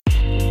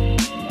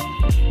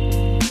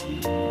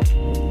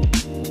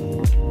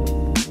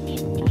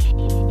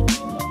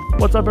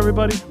What's up,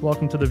 everybody?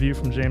 Welcome to the View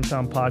from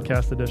Jamestown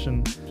podcast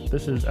edition.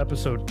 This is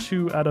episode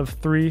 2 out of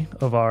 3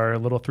 of our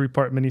little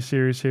 3-part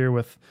mini-series here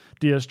with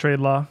Diaz Trade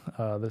Law.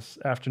 This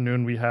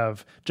afternoon, we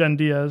have Jen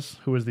Diaz,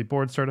 who is the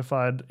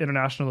board-certified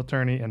international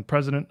attorney and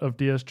president of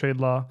Diaz Trade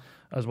Law,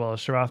 as well as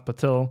Sharath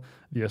Patil,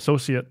 the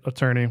associate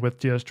attorney with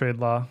Diaz Trade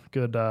Law.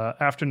 Good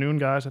afternoon,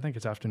 guys. I think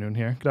it's afternoon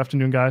here. Good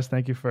afternoon, guys.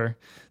 Thank you for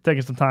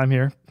taking some time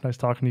here. Nice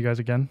talking to you guys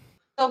again.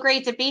 So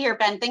great to be here,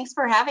 Ben. Thanks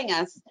for having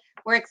us.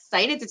 We're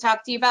excited to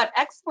talk to you about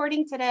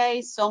exporting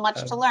today. So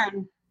much to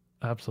learn.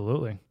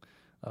 Absolutely.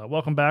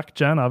 Welcome back,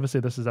 Jen. Obviously,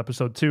 this is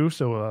episode 2.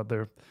 So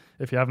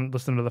if you haven't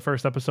listened to the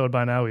first episode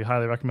by now, we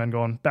highly recommend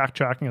going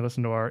backtracking and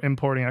listen to our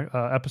importing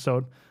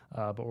episode.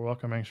 But we're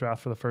welcoming Sharath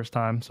for the first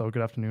time. So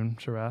good afternoon,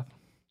 Sharath.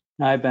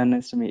 Hi, Ben.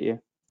 Nice to meet you.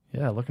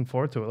 Yeah, looking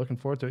forward to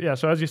it. Yeah,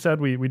 so as you said,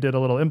 we did a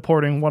little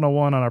importing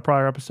 101 on our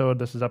prior episode.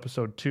 This is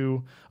episode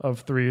 2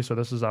 of 3, so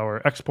this is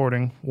our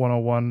exporting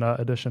 101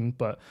 edition.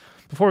 But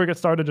before we get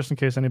started, just in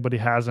case anybody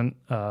hasn't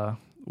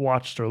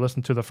watched or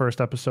listened to the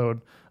first episode,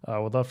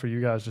 would love for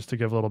you guys just to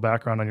give a little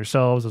background on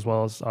yourselves, as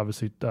well as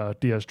obviously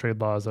Diaz Trade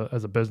Law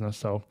as a business.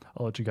 So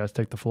I'll let you guys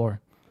take the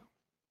floor.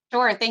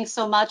 Sure, thanks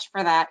so much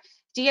for that.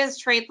 Diaz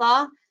Trade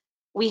Law.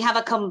 We have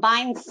a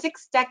combined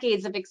 6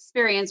 decades of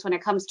experience when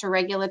it comes to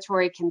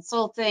regulatory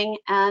consulting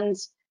and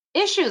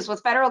issues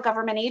with federal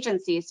government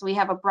agencies. So we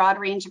have a broad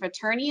range of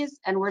attorneys,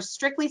 and we're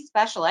strictly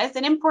specialized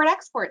in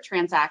import-export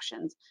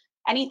transactions,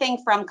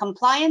 anything from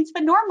compliance,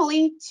 but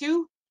normally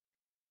to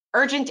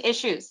urgent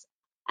issues.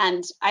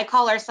 And I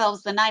call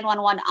ourselves the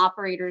 911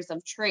 operators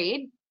of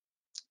trade.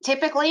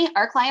 Typically,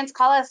 our clients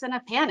call us in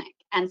a panic,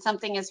 and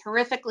something is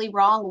horrifically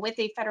wrong with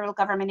a federal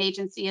government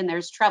agency and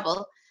there's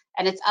trouble.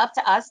 And it's up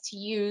to us to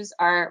use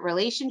our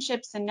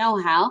relationships and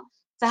know-how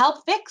to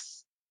help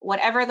fix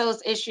whatever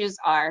those issues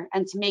are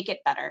and to make it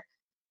better.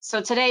 So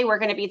today we're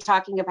going to be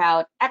talking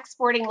about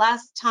exporting.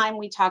 Last time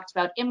we talked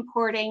about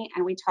importing,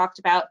 and we talked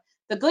about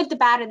the good, the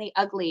bad, and the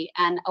ugly,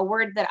 and a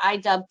word that I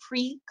dub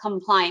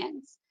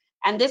pre-compliance.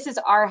 And this is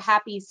our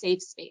happy,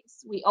 safe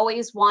space. We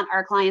always want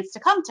our clients to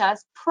come to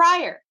us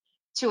prior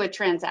to a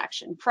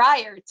transaction,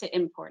 prior to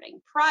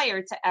importing,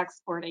 prior to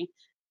exporting,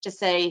 to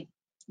say,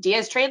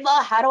 Diaz Trade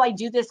Law, how do I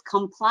do this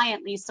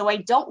compliantly so I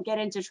don't get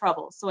into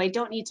trouble, so I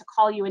don't need to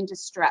call you in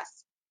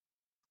distress?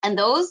 And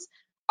those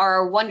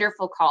are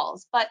wonderful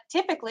calls, but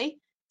typically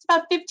it's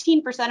about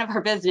 15% of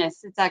our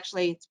business.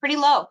 It's pretty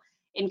low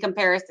in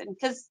comparison,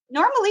 because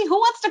normally who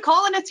wants to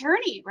call an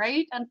attorney,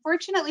 right?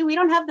 Unfortunately, we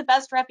don't have the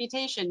best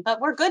reputation, but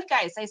we're good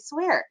guys, I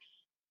swear.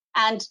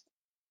 And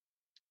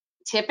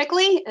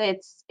typically,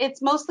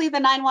 it's mostly the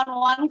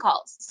 911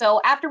 calls.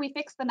 So after we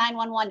fix the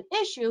 911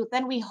 issue,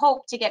 then we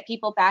hope to get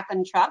people back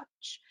in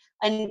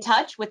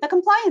touch with the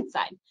compliance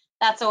side.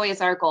 That's always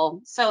our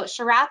goal. So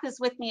Sharath is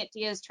with me at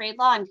Diaz Trade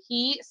Law, and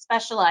he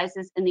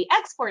specializes in the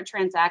export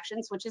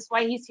transactions, which is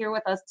why he's here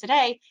with us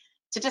today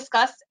to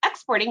discuss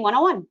exporting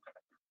 101.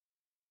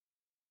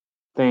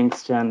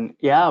 Thanks, Jen.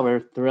 Yeah,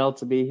 we're thrilled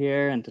to be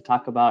here and to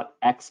talk about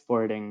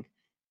exporting,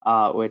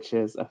 which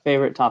is a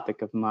favorite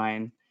topic of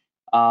mine.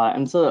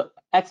 And so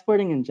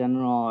exporting in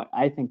general,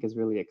 I think, is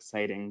really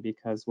exciting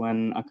because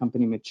when a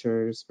company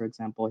matures, for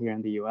example, here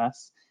in the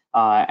US,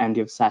 and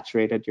you've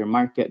saturated your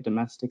market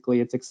domestically,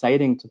 it's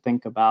exciting to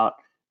think about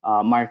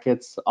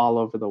markets all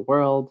over the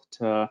world,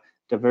 to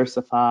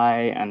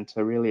diversify and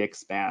to really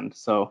expand.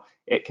 So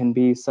it can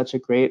be such a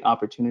great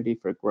opportunity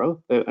for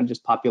growth. And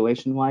just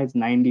population-wise,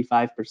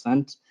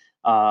 95%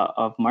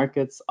 of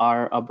markets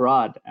are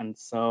abroad. And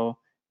so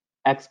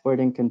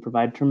exporting can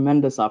provide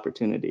tremendous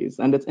opportunities.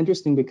 And it's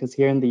interesting because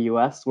here in the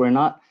US, we're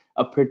not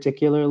a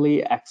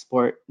particularly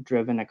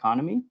export-driven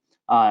economy,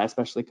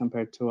 especially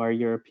compared to our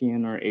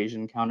European or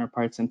Asian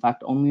counterparts. In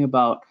fact, only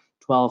about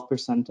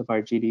 12% of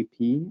our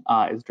GDP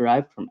is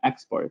derived from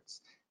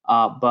exports.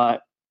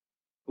 But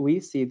we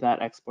see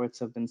that exports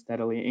have been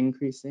steadily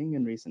increasing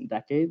in recent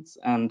decades.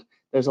 And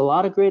there's a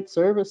lot of great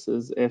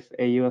services if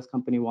a US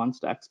company wants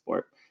to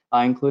export.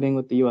 Including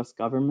with the US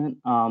government.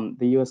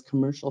 The US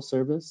Commercial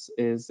Service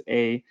is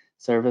a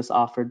service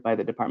offered by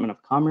the Department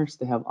of Commerce.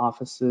 They have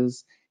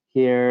offices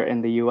here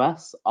in the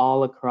US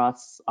all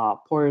across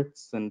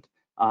ports and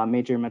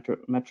major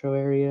metro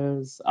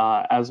areas,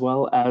 as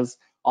well as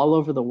all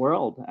over the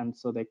world. And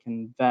so they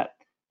can vet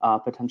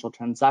potential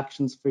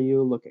transactions for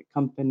you, look at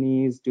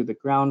companies, do the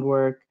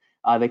groundwork.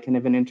 They can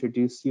even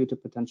introduce you to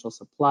potential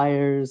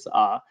suppliers,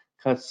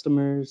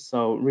 customers.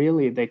 So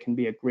really, they can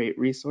be a great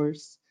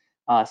resource.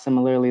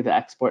 Similarly, the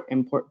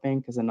Export-Import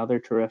Bank is another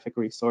terrific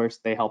resource.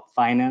 They help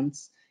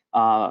finance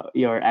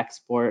your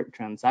export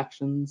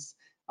transactions.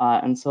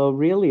 And so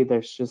really,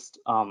 there's just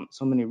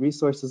so many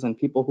resources and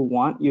people who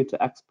want you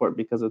to export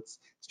because it's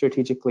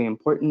strategically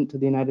important to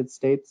the United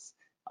States,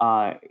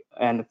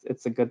 and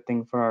it's a good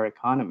thing for our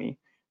economy.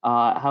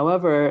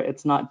 However,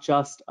 it's not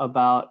just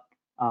about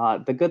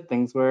the good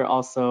things. We're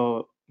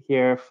also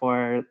here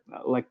for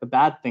like the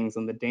bad things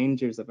and the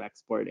dangers of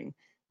exporting,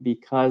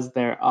 because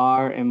there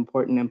are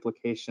important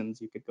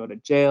implications. You could go to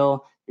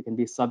jail, you can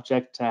be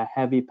subject to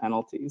heavy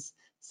penalties.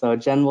 So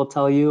Jen will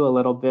tell you a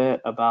little bit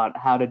about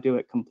how to do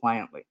it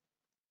compliantly.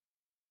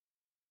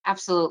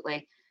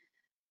 Absolutely.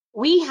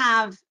 We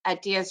have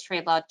at Diaz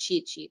Trade Law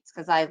cheat sheets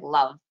because I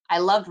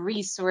love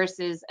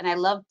resources and I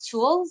love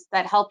tools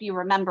that help you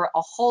remember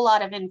a whole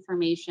lot of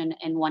information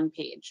in one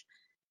page.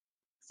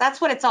 So that's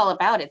what it's all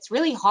about. It's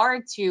really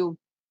hard to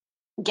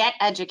get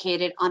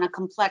educated on a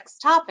complex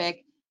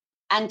topic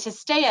and to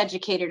stay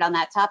educated on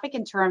that topic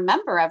and to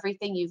remember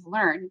everything you've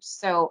learned.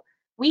 So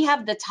we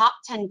have the top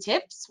 10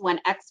 tips when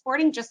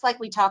exporting, just like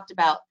we talked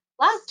about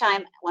last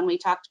time when we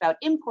talked about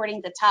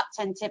importing, the top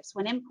 10 tips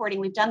when importing.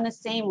 We've done the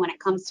same when it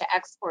comes to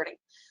exporting.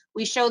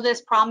 We show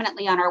this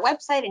prominently on our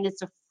website, and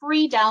it's a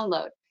free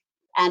download.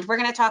 And we're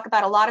going to talk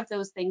about a lot of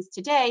those things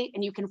today,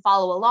 and you can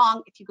follow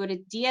along. If you go to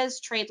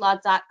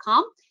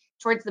diaztradelaw.com,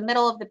 towards the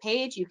middle of the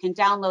page, you can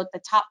download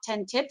the top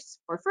 10 tips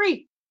for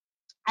free.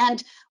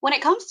 And when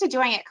it comes to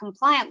doing it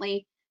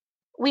compliantly,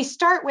 we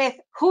start with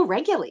who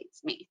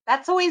regulates me.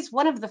 That's always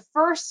one of the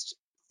first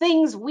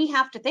things we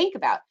have to think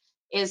about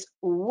is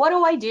what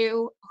do I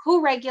do?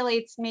 Who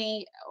regulates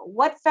me?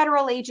 What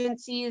federal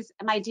agencies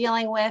am I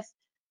dealing with?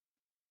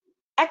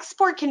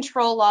 Export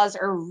control laws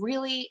are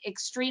really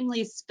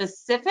extremely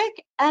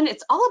specific, and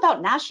it's all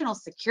about national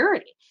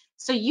security.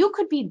 So you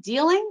could be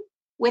dealing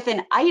with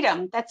an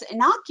item that's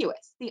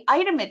innocuous. The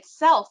item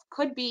itself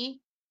could be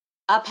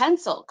a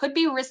pencil, could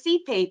be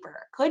receipt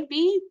paper, could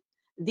be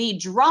the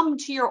drum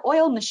to your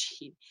oil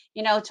machine,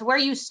 to where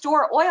you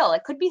store oil.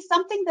 It could be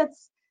something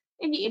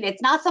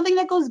it's not something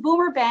that goes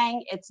boom or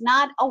bang. It's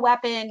not a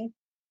weapon,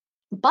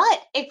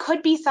 but it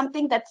could be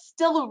something that's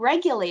still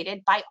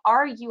regulated by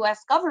our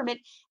US government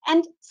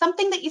and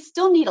something that you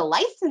still need a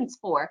license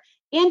for,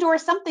 and or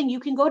something you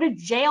can go to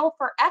jail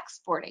for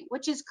exporting,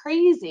 which is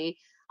crazy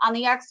on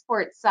the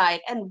export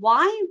side. And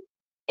why?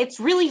 It's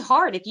really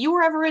hard. If you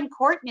were ever in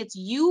court and it's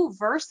you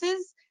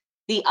versus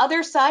the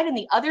other side and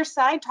the other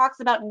side talks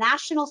about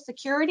national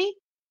security,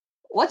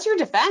 what's your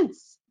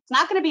defense? It's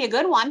not going to be a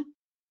good one,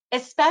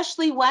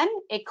 especially when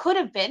it could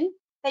have been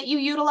that you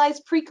utilize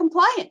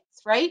pre-compliance,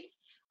 right?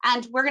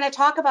 And we're going to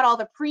talk about all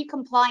the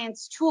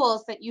pre-compliance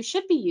tools that you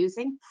should be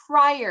using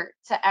prior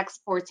to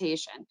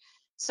exportation.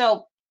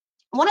 So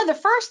one of the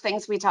first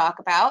things we talk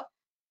about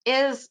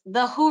is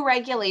the who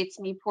regulates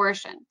me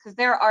portion, because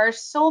there are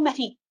so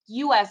many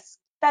US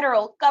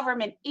federal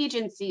government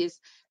agencies.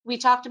 We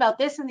talked about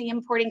this in the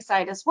importing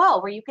side as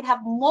well, where you could have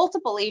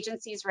multiple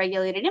agencies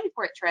regulate an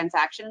import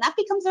transaction, and that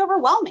becomes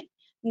overwhelming.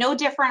 No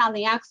different on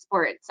the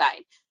export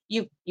side.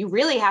 You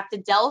really have to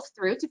delve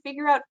through to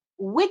figure out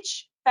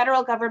which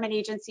federal government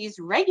agencies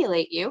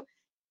regulate you,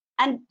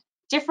 and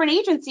different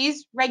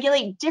agencies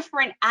regulate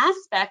different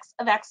aspects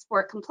of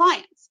export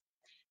compliance.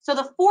 So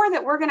the four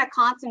that we're going to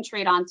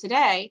concentrate on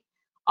today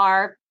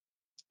are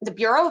the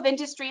Bureau of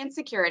Industry and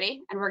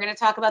Security, and we're going to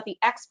talk about the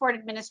Export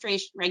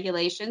Administration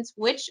regulations,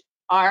 which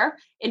are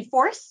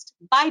enforced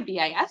by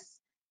BIS,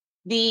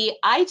 the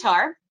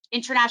ITAR,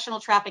 International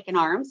Traffic in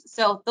Arms.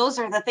 So those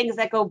are the things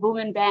that go boom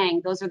and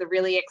bang. Those are the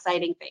really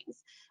exciting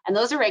things. And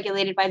those are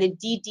regulated by the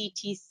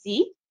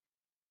DDTC.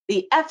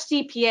 The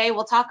FCPA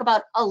we'll talk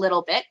about a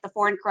little bit, the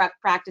Foreign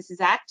Corrupt Practices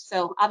Act.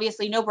 So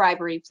obviously no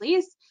bribery,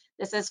 please.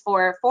 This is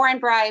for foreign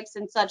bribes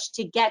and such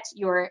to get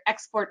your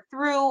export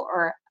through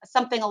or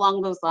something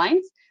along those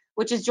lines,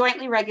 which is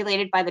jointly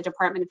regulated by the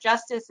Department of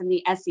Justice and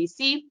the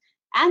SEC,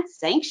 and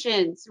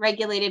sanctions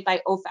regulated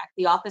by OFAC,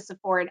 the Office of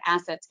Foreign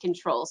Assets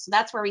Control. So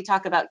that's where we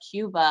talk about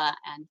Cuba,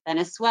 and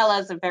Venezuela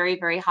is a very,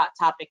 very hot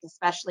topic,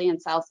 especially in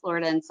South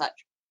Florida and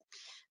such.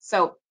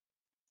 So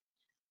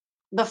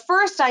the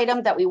first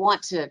item that we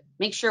want to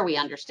make sure we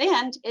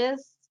understand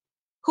is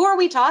who are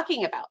we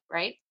talking about,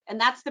 right? And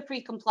that's the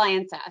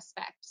pre-compliance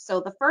aspect. So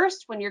the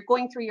first, when you're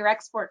going through your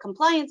export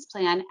compliance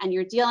plan and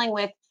you're dealing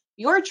with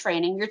your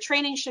training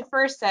should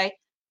first say,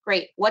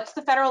 great, what's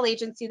the federal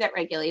agency that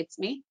regulates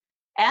me?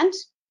 And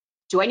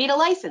do I need a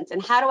license?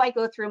 And how do I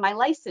go through my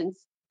license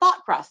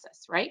thought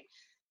process, right?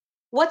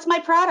 What's my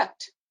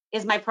product?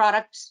 Is my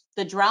product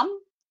the drum?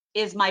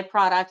 Is my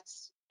product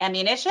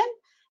ammunition?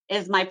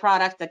 Is my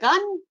product a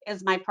gun?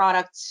 Is my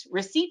product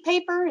receipt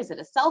paper? Is it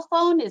a cell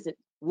phone? Is it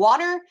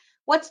water?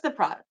 What's the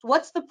product?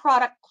 What's the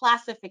product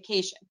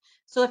classification?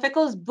 So if it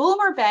goes boom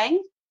or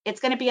bang, it's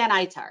going to be on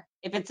ITAR.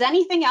 If it's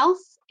anything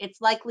else,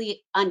 it's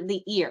likely on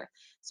the EAR.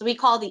 So we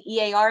call the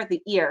EAR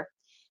the EAR.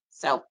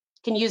 So you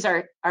can use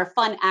our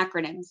fun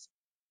acronyms.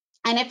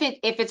 And if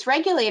it's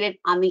regulated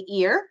on the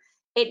EAR,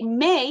 it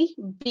may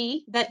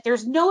be that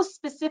there's no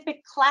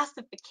specific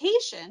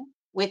classification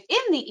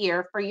within the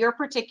EAR for your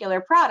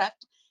particular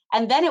product,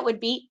 and then it would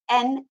be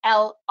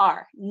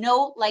NLR,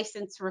 no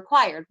license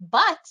required.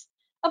 But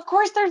of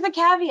course, there's a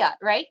caveat,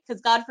 right?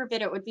 Because God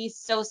forbid it would be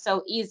so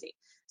easy.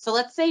 So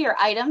let's say your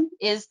item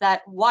is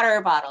that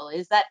water bottle,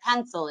 is that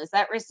pencil, is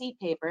that receipt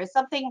paper, is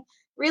something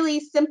really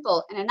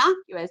simple and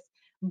innocuous,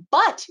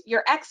 but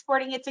you're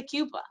exporting it to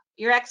Cuba,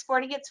 you're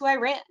exporting it to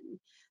Iran.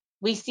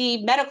 We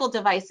see medical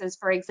devices,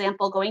 for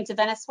example, going to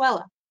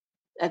Venezuela.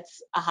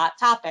 That's a hot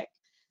topic.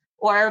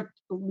 Or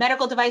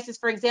medical devices,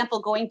 for example,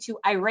 going to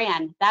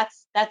Iran.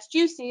 That's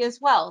juicy as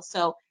well.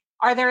 So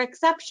are there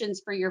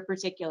exceptions for your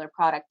particular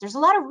product? There's a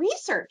lot of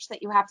research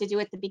that you have to do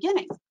at the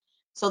beginning.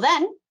 So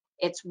then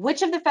It's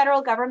which of the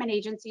federal government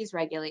agencies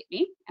regulate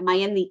me? Am I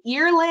in the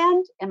EAR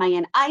land? Am I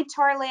in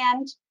ITAR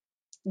land?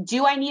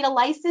 Do I need a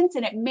license?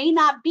 And it may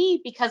not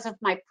be because of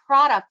my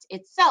product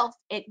itself.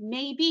 It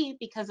may be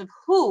because of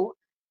who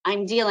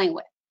I'm dealing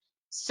with.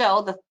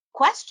 So the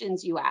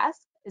questions you ask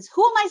is,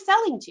 who am I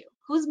selling to?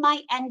 Who's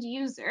my end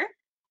user?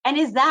 And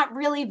is that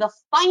really the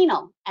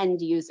final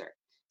end user?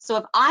 So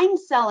if I'm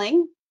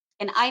selling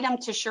an item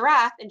to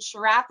Sharath, and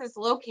Sharath is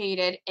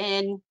located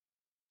in,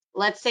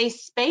 let's say,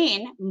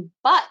 Spain,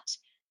 but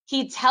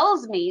he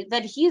tells me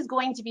that he's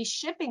going to be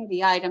shipping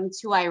the item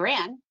to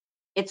Iran,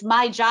 it's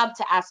my job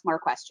to ask more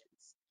questions.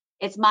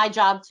 It's my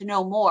job to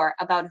know more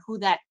about who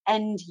that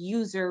end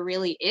user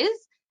really is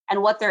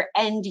and what their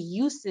end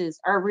uses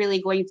are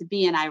really going to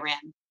be in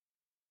Iran.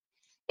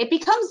 It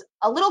becomes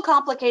a little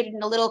complicated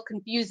and a little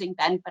confusing,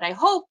 Ben, but I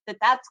hope that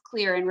that's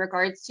clear in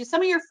regards to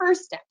some of your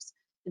first steps.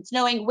 It's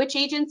knowing which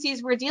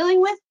agencies we're dealing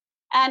with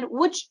and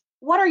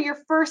what are your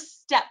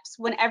first steps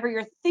whenever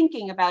you're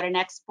thinking about an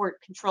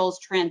export controls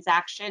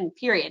transaction,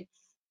 period.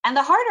 And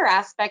the harder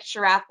aspect,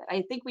 Sharath, that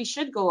I think we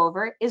should go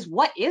over is,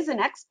 what is an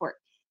export?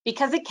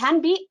 Because it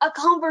can be a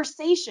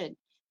conversation.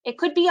 It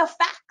could be a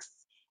fax.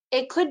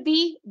 It could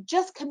be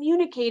just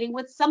communicating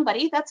with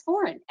somebody that's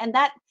foreign. And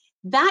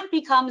that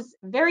becomes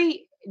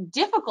very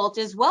difficult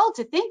as well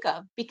to think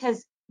of,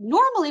 because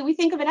normally we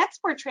think of an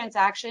export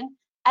transaction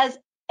as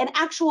an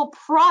actual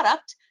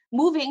product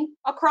moving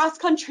across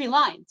country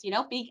lines,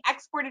 being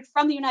exported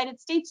from the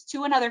United States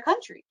to another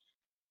country.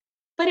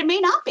 But it may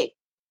not be.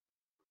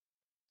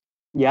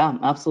 Yeah,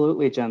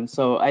 absolutely, Jen.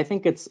 So I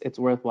think it's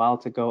worthwhile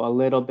to go a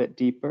little bit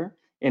deeper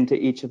into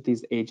each of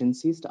these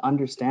agencies to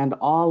understand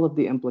all of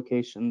the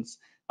implications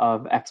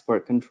of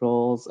export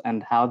controls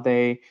and how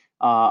they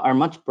are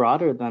much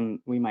broader than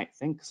we might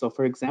think. So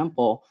for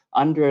example,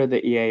 under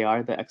the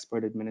EAR, the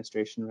Export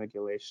Administration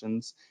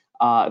Regulations,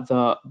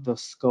 the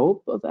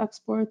scope of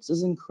exports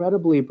is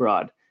incredibly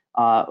broad.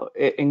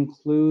 It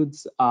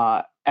includes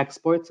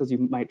exports, as you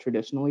might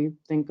traditionally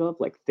think of,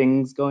 like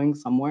things going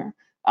somewhere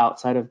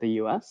outside of the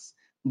US,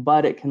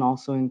 but it can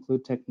also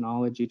include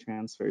technology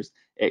transfers.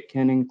 It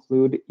can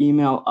include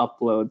email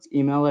uploads,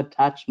 email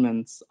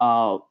attachments,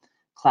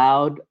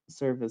 cloud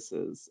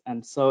services.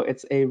 And so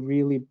it's a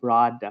really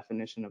broad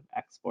definition of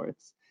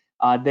exports.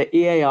 The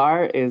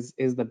EAR is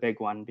the big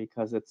one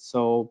because it's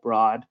so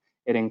broad.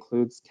 It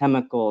includes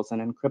chemicals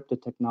and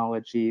encrypted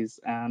technologies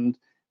and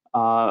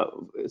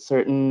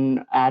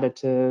certain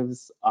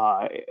additives,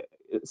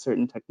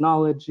 certain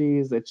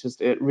technologies.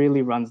 It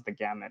really runs the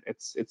gamut.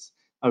 It's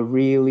a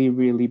really,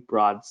 really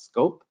broad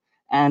scope,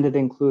 and it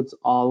includes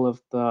all of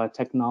the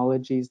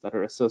technologies that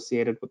are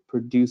associated with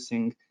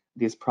producing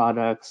these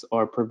products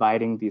or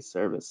providing these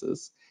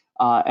services.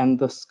 And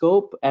the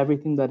scope,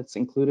 everything that it's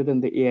included in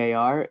the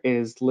EAR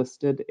is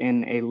listed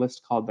in a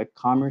list called the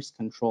Commerce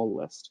Control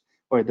List,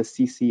 or the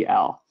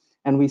CCL.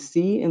 And we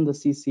see in the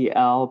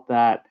CCL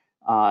that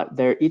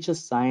they're each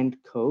assigned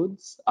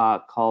codes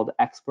called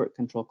Export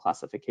Control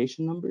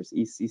Classification Numbers,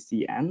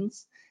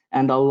 ECCNs,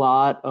 and a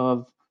lot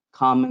of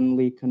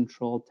commonly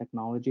controlled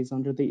technologies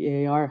under the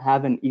EAR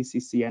have an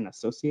ECCN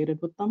associated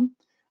with them.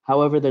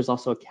 However, there's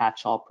also a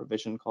catch-all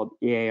provision called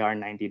EAR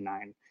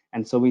 99.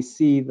 And so we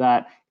see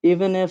that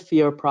even if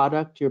your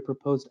product, your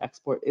proposed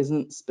export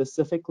isn't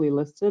specifically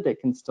listed, it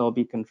can still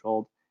be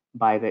controlled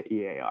by the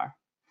EAR.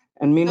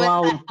 And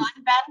meanwhile, so isn't that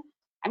fun, Ben?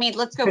 I mean,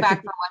 let's go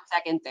back for 1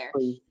 second there.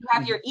 You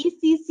have your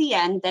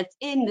ECCN that's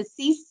in the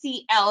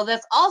CCL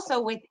that's also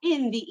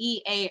within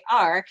the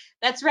EAR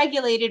that's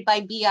regulated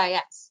by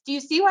BIS. Do you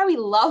see why we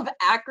love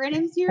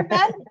acronyms here,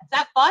 Ben? Is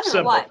that fun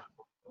or what?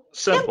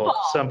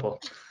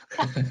 Simple.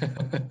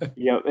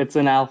 Yep, it's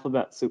an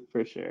alphabet soup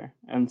for sure.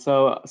 And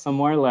so some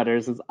more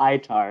letters is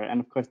ITAR. And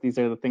of course, these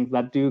are the things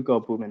that do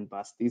go boom and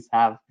bust. These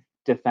have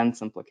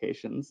defense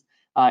implications.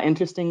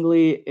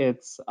 Interestingly,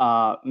 it's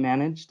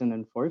managed and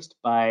enforced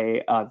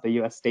by the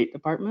US State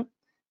Department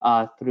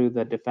through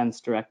the Defense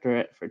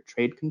Directorate for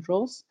Trade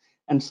Controls.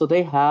 And so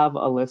they have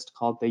a list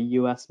called the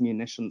US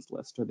Munitions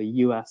List, or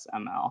the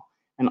USML.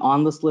 And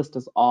on this list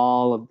is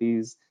all of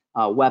these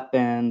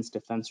weapons,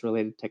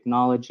 defense-related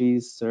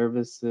technologies,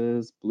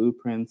 services,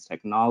 blueprints,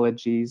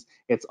 technologies.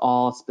 It's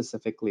all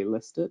specifically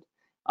listed.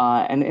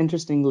 And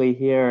interestingly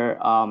here,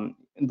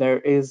 there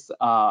is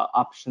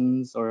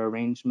options or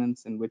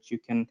arrangements in which you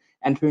can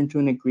enter into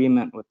an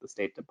agreement with the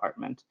State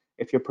Department.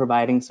 If you're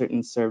providing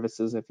certain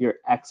services, if you're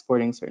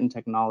exporting certain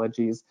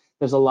technologies,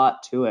 there's a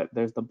lot to it.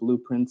 There's the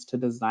blueprints to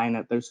design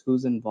it. There's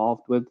who's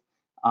involved with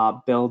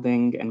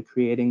building and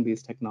creating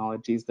these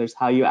technologies. There's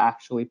how you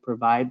actually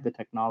provide the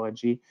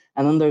technology.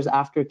 And then there's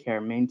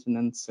aftercare,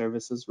 maintenance,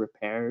 services,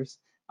 repairs.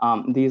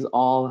 These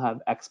all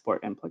have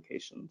export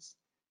implications.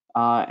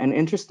 And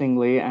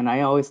interestingly, and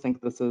I always think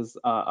this is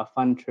a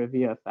fun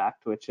trivia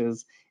fact, which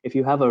is if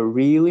you have a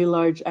really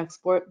large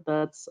export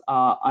that's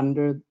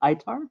under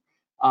ITAR,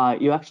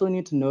 you actually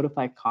need to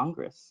notify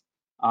Congress.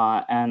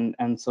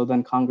 And so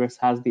then Congress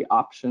has the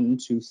option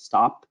to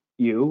stop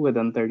you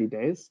within 30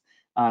 days.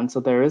 And so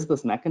there is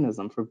this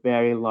mechanism for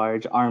very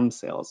large arms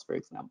sales, for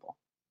example.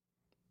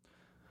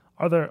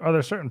 Are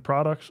there certain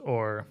products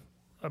or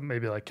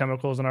maybe like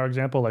chemicals in our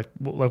example, like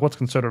what's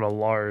considered a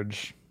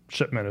large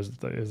shipment?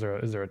 Is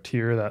there a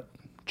tier that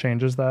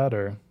changes that,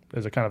 or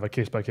is it kind of a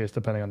case by case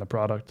depending on the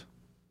product?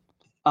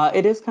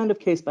 It is kind of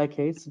case by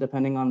case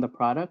depending on the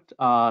product.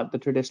 The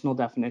traditional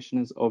definition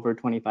is over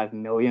 $25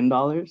 million.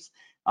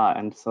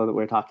 And so that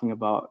we're talking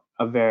about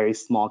a very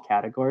small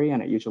category,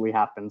 and it usually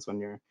happens when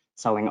you're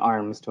selling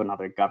arms to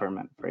another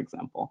government, for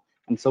example.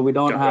 And so we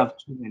don't have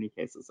too many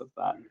cases of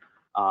that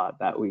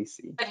that we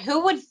see. But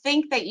who would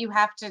think that you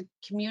have to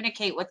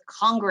communicate with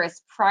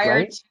Congress prior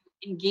Right?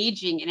 to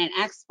engaging in an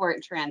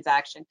export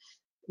transaction?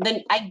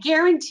 Then I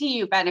guarantee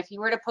you, Ben, if you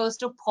were to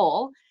post a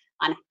poll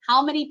on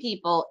how many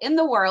people in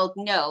the world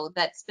know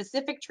that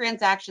specific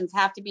transactions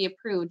have to be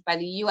approved by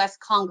the US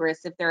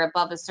Congress if they're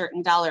above a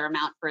certain dollar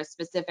amount for a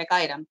specific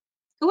item,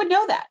 who would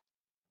know that?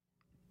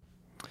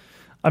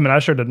 I mean, I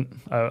sure didn't.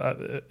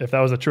 If that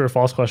was a true or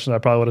false question, I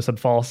probably would have said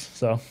false.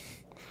 So,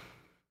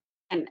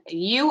 And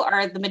you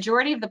are the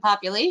majority of the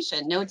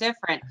population, no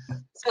different.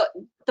 So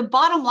the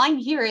bottom line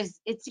here is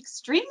it's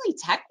extremely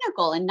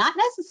technical and not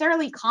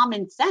necessarily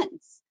common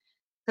sense,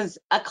 because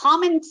a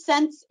common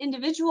sense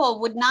individual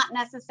would not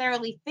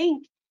necessarily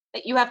think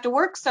that you have to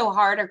work so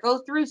hard or go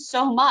through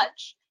so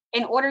much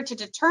in order to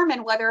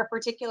determine whether a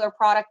particular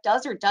product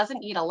does or doesn't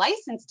need a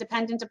license,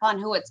 dependent upon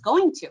who it's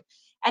going to.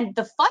 And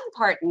the fun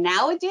part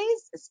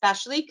nowadays,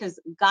 especially because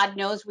God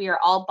knows we are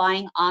all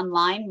buying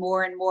online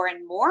more and more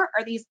and more,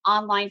 are these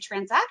online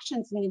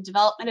transactions and the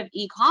development of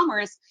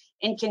e-commerce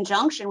in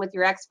conjunction with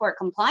your export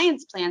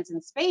compliance plans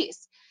in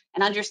space,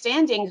 and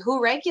understanding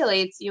who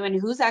regulates you and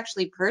who's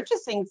actually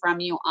purchasing from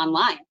you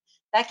online.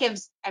 That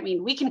gives, I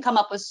mean, we can come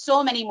up with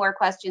so many more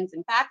questions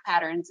and fact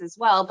patterns as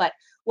well, but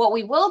what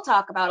we will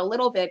talk about a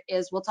little bit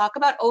is we'll talk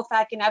about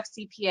OFAC and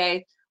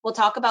FCPA. We'll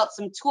talk about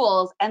some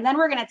tools, and then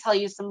we're going to tell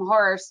you some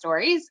horror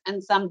stories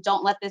and some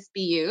don't let this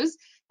be used,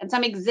 and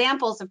some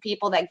examples of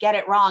people that get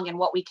it wrong and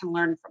what we can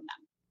learn from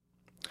them.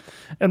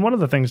 and one of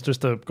the things,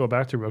 just to go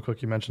back to real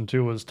quick, you mentioned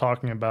too, was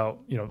talking about,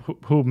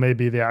 who may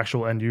be the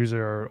actual end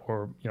user,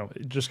 or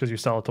just because you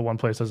sell it to one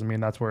place doesn't mean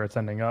that's where it's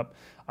ending up.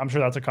 I'm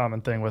sure that's a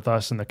common thing with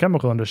us in the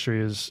chemical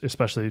industry, is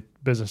especially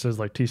businesses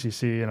like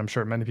TCC, and I'm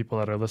sure many people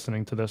that are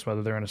listening to this,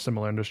 whether they're in a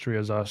similar industry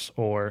as us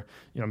or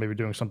maybe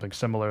doing something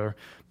similar,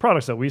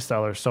 products that we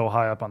sell are so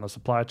high up on the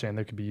supply chain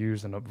they could be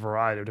used in a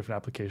variety of different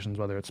applications,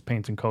 whether it's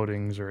paints and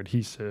coatings or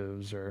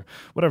adhesives or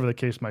whatever the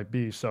case might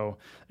be. So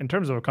in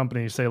terms of a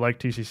company, say like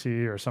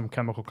TCC or some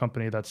chemical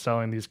company that's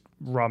selling these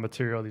raw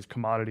material, these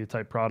commodity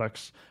type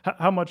products,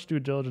 how much due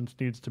diligence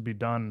needs to be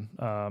done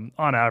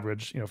on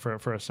average,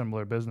 for a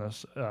similar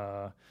business?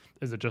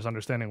 Is it just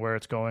understanding where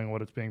it's going,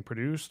 what it's being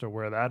produced, or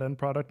where that end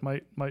product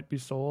might be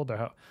sold?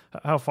 Or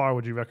how far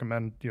would you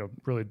recommend,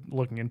 really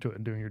looking into it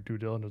and doing your due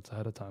diligence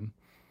ahead of time?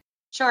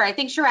 Sure, I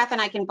think Sharath and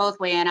I can both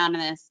weigh in on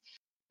this.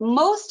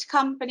 Most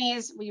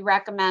companies we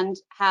recommend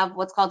have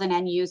what's called an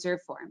end user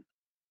form.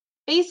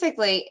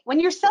 Basically, when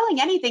you're selling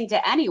anything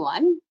to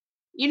anyone,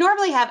 you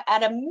normally have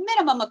at a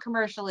minimum a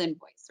commercial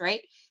invoice,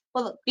 right?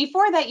 Well,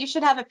 before that, you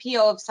should have a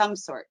PO of some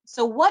sort.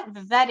 So what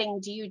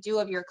vetting do you do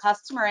of your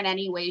customer in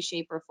any way,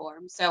 shape, or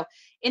form? So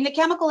in the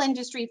chemical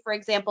industry, for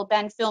example,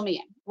 Ben, fill me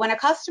in. When a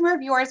customer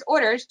of yours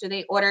orders, do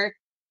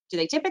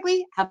they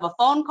typically have a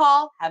phone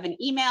call, have an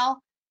email,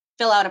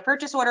 fill out a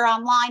purchase order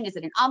online? Is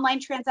it an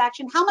online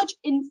transaction? How much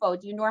info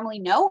do you normally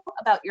know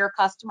about your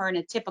customer on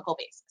a typical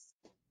basis?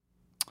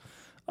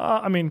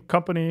 I mean,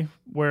 company,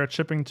 where it's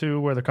shipping to,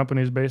 where the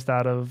company is based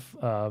out of,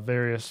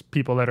 various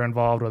people that are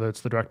involved, whether it's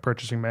the direct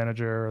purchasing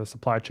manager or the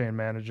supply chain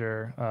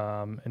manager,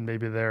 and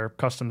maybe their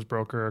customs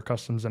broker or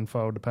customs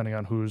info, depending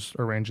on who's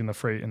arranging the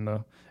freight in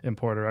the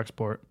import or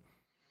export.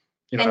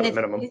 And At a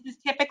minimum. this is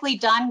typically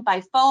done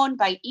by phone,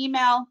 by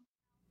email?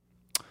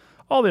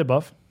 All the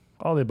above.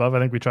 All the above. I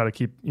think we try to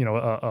keep,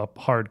 a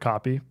hard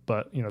copy,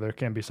 but, there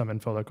can be some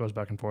info that goes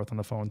back and forth on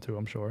the phone too,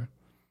 I'm sure.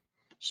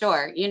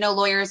 Sure.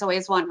 Lawyers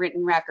always want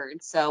written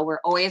records. So we're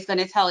always going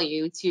to tell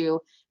you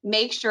to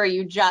make sure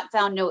you jot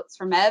down notes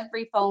from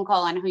every phone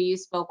call on who you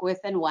spoke with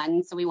and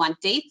when. So we want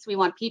dates, we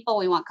want people,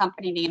 we want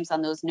company names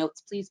on those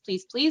notes. Please,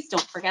 please, please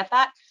don't forget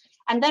that.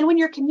 And then when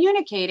you're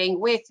communicating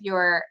with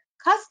your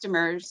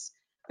customers,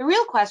 the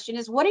real question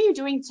is, what are you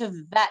doing to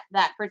vet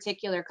that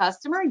particular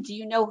customer? Do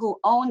you know who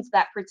owns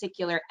that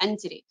particular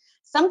entity?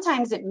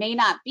 Sometimes it may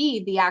not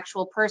be the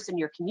actual person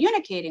you're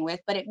communicating with,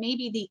 but it may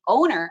be the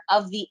owner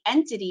of the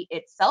entity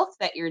itself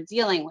that you're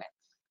dealing with.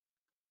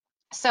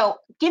 So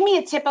give me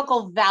a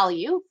typical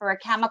value for a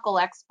chemical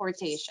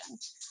exportation.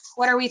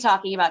 What are we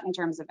talking about in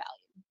terms of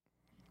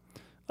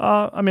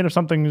value? I mean, if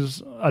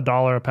something's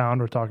 $1 a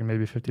pound, we're talking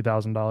maybe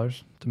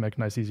 $50,000 to make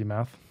nice, easy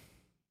math.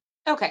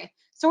 Okay,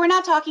 so we're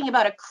not talking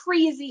about a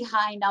crazy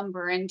high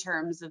number in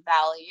terms of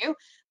value,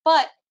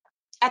 but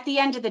at the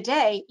end of the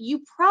day,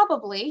 you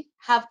probably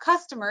have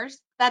customers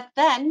that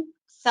then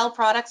sell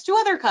products to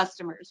other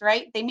customers,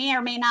 right? They may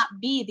or may not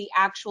be the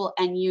actual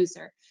end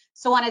user.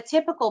 So on a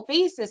typical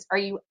basis, are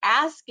you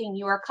asking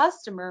your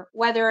customer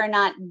whether or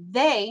not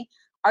they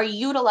are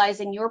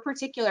utilizing your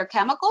particular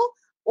chemical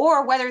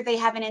or whether they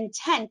have an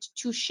intent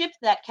to ship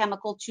that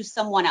chemical to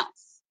someone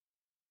else.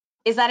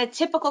 Is that a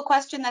typical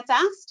question that's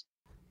asked?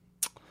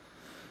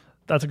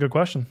 That's a good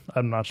question.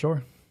 I'm not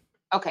sure.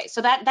 Okay,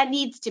 so that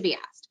needs to be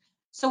asked.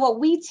 So what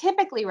we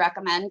typically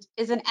recommend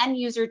is an end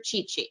user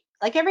cheat sheet.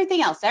 Like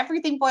everything else,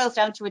 everything boils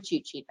down to a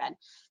cheat sheet, Ben.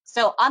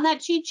 So on that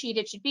cheat sheet,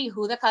 it should be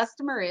who the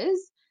customer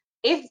is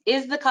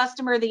the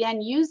customer the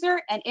end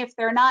user, and if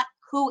they're not,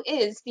 who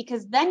is,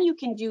 because then you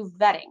can do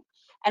vetting.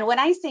 And when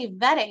I say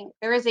vetting,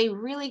 there is a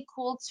really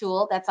cool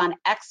tool that's on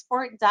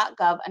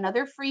export.gov,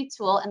 another free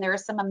tool, and there are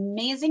some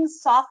amazing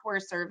software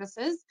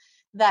services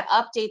that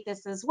update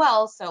this as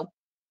well. So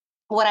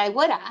what I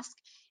would ask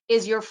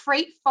is your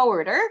freight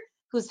forwarder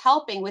who's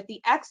helping with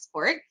the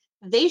export,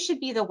 they should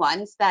be the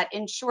ones that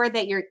ensure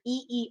that your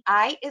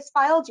EEI is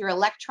filed, your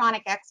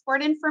electronic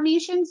export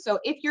information. So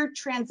if your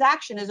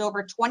transaction is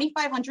over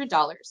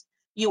 $2,500,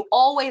 you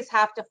always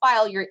have to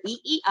file your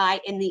EEI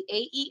in the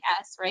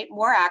AES, right?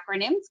 More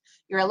acronyms,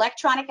 your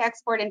electronic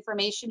export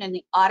information in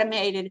the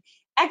automated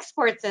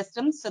export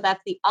system. So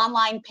that's the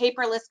online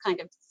paperless kind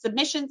of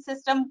submission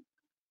system.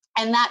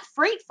 And that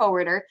freight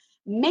forwarder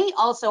may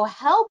also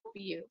help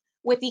you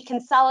with the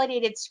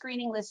consolidated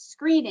screening list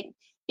screening,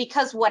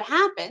 because what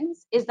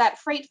happens is that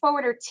freight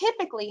forwarder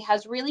typically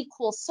has really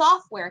cool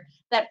software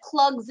that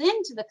plugs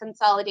into the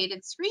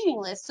consolidated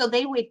screening list. So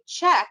they would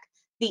check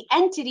the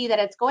entity that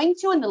it's going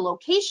to and the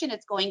location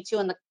it's going to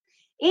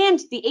and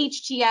the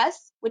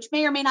HTS, which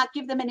may or may not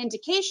give them an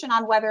indication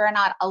on whether or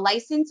not a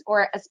license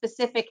or a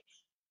specific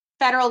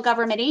federal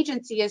government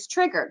agency is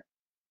triggered.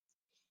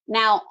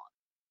 Now,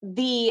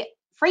 the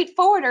freight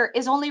forwarder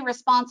is only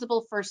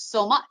responsible for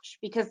so much,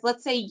 because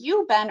let's say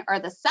you, Ben, are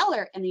the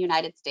seller in the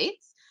United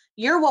States.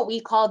 You're what we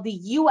call the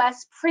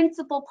U.S.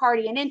 principal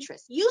party in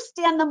interest. You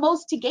stand the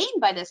most to gain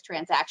by this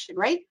transaction,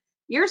 right?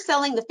 You're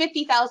selling the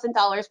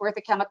 $50,000 worth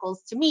of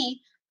chemicals to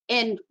me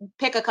in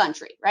pick a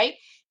country, right?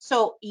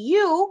 So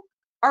you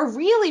are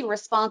really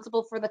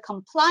responsible for the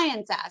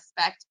compliance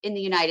aspect in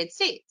the United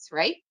States,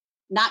 right?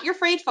 Not your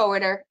freight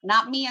forwarder,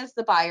 not me as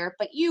the buyer,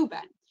 but you,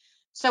 Ben.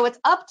 So it's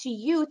up to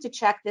you to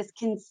check this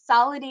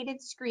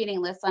consolidated screening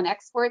list on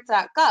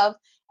export.gov,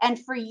 and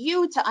for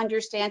you to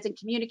understand and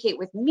communicate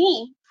with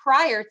me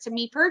prior to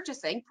me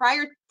purchasing,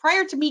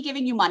 prior to me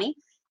giving you money,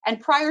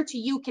 and prior to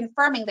you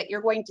confirming that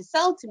you're going to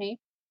sell to me,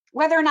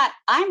 whether or not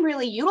I'm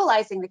really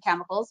utilizing the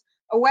chemicals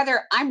or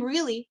whether I'm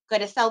really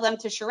going to sell them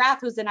to Sharath,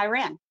 who's in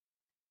Iran.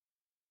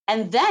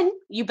 And then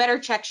you better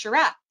check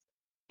Sharath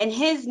and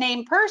his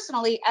name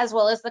personally, as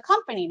well as the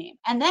company name.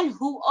 And then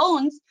who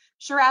owns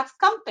Sharath's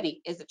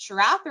company? Is it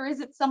Sharath or is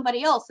it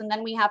somebody else? And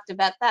then we have to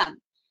vet them.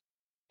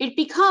 It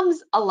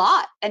becomes a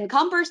lot and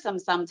cumbersome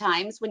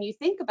sometimes when you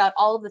think about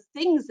all the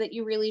things that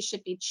you really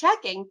should be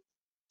checking.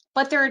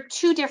 But there are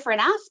two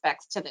different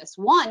aspects to this.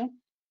 One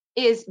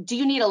is, do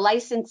you need a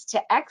license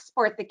to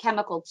export the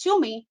chemical to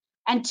me?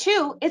 And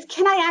two is,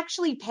 can I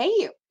actually pay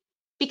you?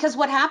 Because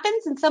what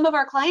happens, and some of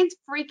our clients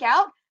freak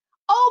out,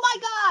 oh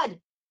my God,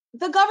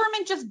 the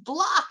government just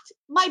blocked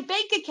my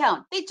bank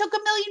account. They took $1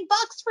 million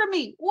from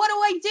me. What do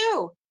I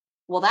do?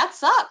 Well, that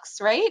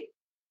sucks, right?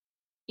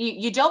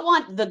 You don't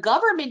want the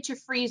government to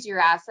freeze your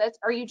assets,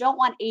 or you don't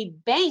want a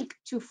bank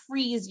to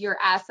freeze your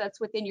assets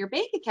within your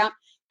bank account.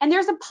 And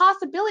there's a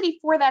possibility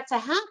for that to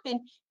happen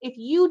if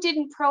you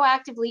didn't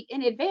proactively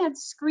in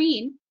advance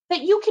screen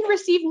that you can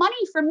receive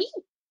money from me.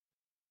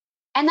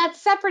 And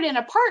that's separate and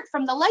apart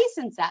from the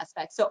license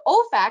aspect. So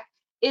OFAC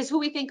is who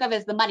we think of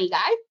as the money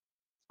guy,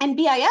 and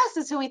BIS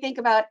is who we think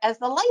about as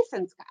the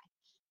license guy.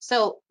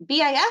 So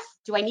BIS,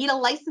 do I need a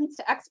license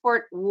to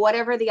export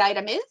whatever the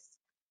item is?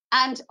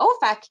 And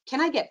OFAC,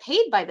 can I get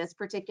paid by this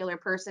particular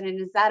person, and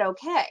is that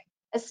okay?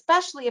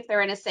 Especially if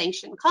they're in a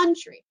sanctioned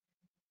country.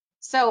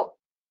 So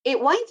it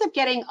winds up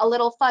getting a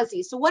little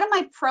fuzzy. So one of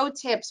my pro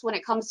tips when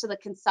it comes to the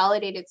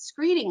consolidated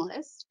screening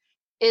list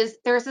is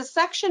there's a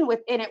section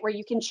within it where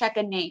you can check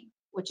a name,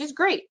 which is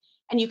great.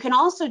 And you can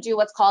also do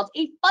what's called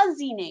a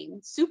fuzzy name.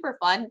 Super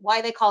fun.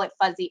 Why they call it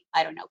fuzzy,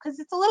 I don't know, because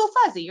it's a little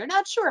fuzzy. You're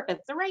not sure if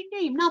it's the right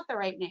name, not the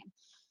right name.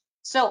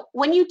 So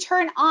when you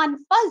turn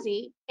on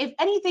fuzzy, if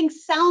anything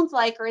sounds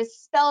like or is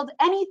spelled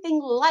anything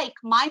like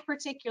my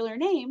particular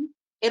name,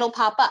 it'll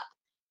pop up.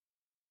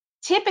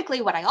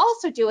 Typically, what I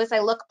also do is I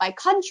look by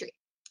country.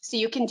 So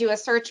you can do a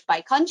search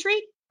by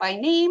country, by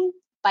name,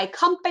 by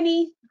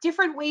company,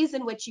 different ways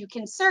in which you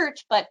can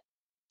search. But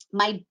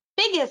my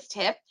biggest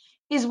tip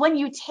is when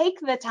you take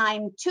the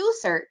time to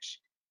search,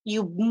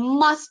 you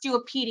must do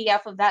a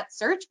PDF of that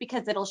search,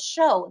 because it'll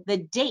show the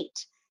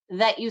date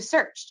that you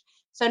searched.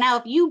 So now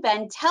if you,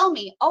 Ben, tell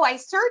me, oh, I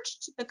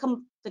searched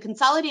the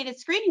consolidated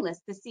screening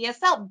list, the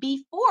CSL,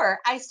 before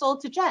I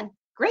sold to Jen,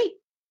 great.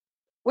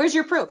 Where's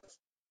your proof?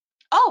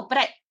 Oh,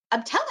 but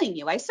I'm telling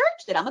you, I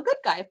searched it. I'm a good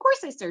guy. Of course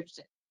I searched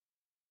it.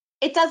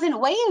 It doesn't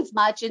weigh as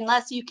much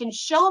unless you can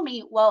show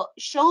me, well,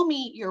 show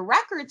me your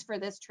records for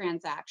this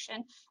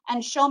transaction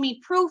and show me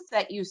proof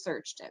that you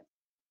searched it.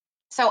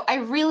 So I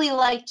really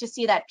like to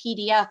see that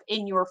PDF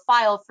in your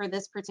file for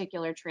this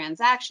particular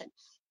transaction.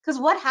 Because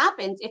what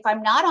happens if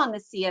I'm not on the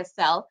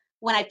CSL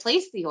when I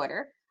place the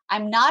order?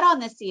 I'm not on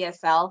the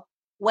CSL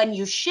when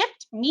you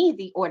shipped me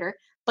the order,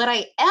 but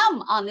I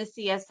am on the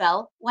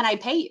CSL when I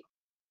pay you,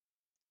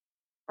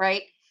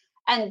 right?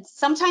 And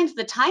sometimes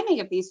the timing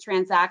of these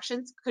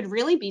transactions could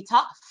really be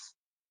tough.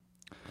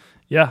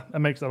 Yeah,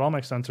 that all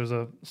makes sense. There's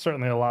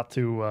certainly a lot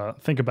to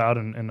think about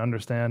and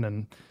understand,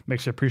 and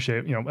makes you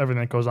appreciate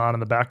everything that goes on in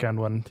the back end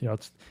when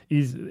it's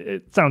easy.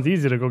 It sounds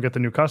easy to go get the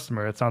new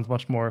customer. It sounds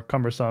much more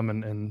cumbersome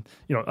and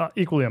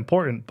equally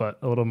important, but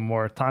a little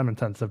more time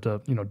intensive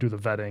to do the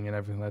vetting and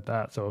everything like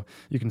that. So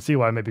you can see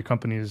why maybe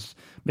companies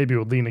maybe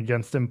would lean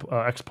against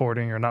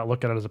exporting or not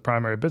look at it as a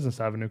primary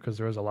business avenue, because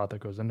there is a lot that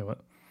goes into it.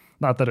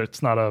 Not that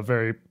it's not a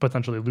very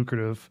potentially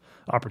lucrative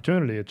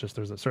opportunity. It's just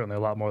there's certainly a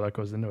lot more that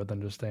goes into it than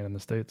just staying in the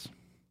States.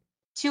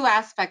 Two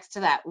aspects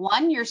to that.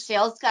 One, your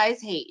sales guys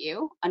hate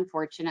you,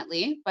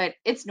 unfortunately, but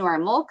it's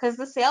normal because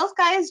the sales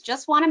guys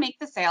just want to make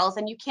the sales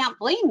and you can't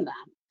blame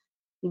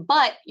them.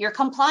 But your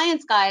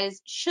compliance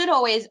guys should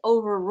always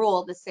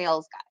overrule the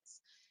sales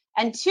guys.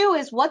 And two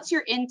is, what's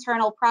your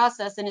internal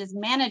process and is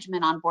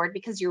management on board?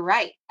 Because you're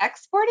right,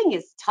 exporting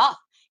is tough.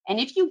 And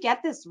if you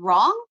get this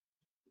wrong,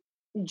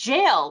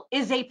 jail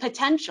is a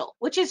potential,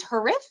 which is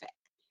horrific.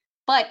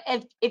 But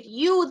if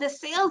you, the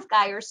sales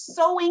guy, are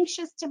so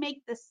anxious to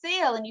make the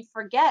sale and you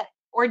forget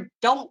or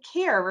don't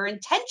care or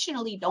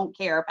intentionally don't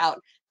care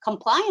about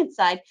compliance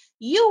side,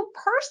 you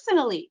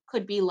personally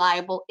could be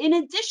liable in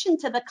addition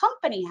to the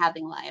company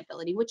having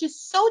liability, which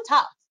is so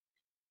tough.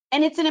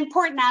 And it's an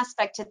important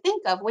aspect to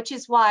think of, which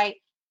is why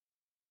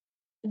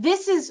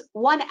this is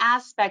one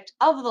aspect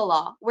of the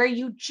law where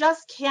you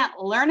just can't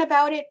learn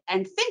about it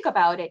and think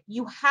about it.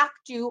 You have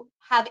to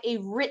have a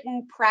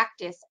written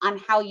practice on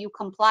how you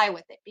comply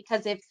with it.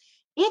 Because if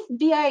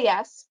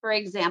BIS, for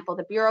example,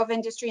 the Bureau of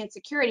Industry and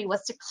Security,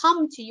 was to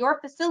come to your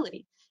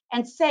facility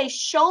and say,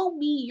 show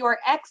me your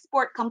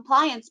export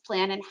compliance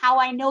plan and how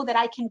I know that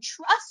I can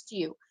trust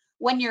you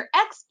when you're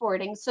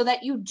exporting, so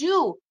that you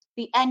do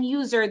the end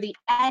user, the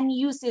end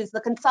uses,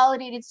 the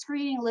consolidated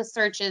screening list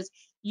searches,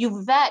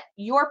 you vet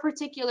your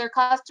particular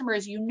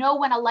customers, you know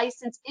when a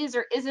license is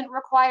or isn't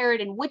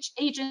required and which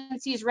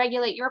agencies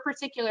regulate your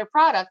particular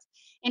product.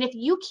 And if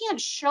you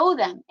can't show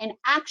them an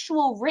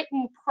actual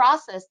written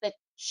process that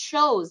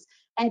shows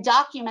and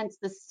documents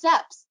the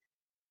steps,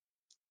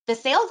 the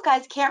sales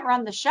guys can't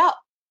run the show.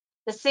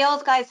 The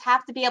sales guys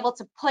have to be able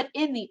to put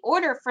in the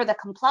order for the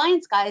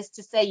compliance guys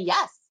to say,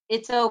 yes,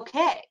 it's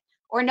okay,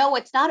 or no,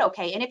 it's not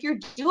okay. And if you're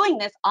doing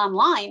this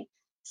online,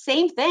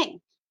 same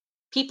thing.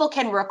 People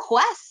can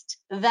request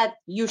that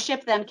you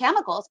ship them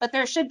chemicals, but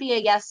there should be a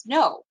yes,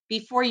 no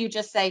before you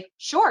just say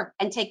sure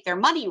and take their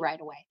money right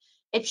away.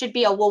 It should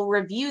be we'll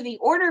review the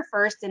order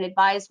first and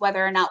advise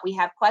whether or not we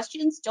have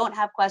questions, don't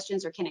have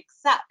questions, or can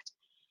accept.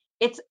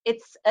 It's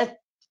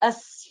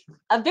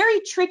a very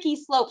tricky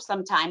slope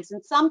sometimes.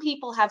 And some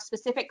people have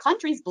specific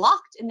countries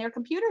blocked in their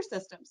computer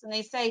systems. And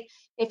they say,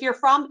 if you're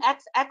from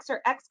X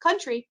or X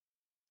country,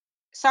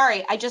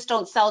 sorry, I just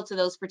don't sell to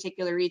those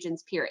particular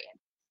regions, period.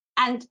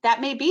 And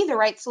that may be the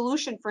right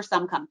solution for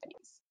some companies.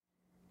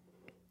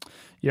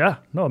 Yeah,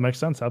 no, it makes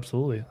sense.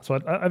 Absolutely. So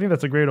I think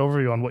that's a great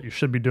overview on what you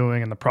should be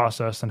doing and the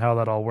process and how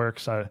that all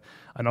works. I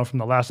know from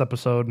the last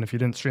episode, and if you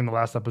didn't stream the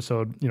last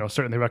episode,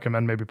 certainly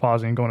recommend maybe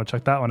pausing and going to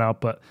check that one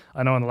out. But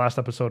I know in the last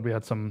episode, we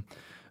had some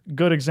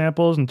good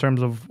examples in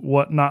terms of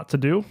what not to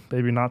do,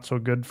 maybe not so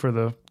good for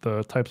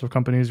the types of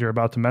companies you're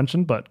about to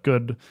mention, but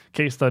good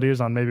case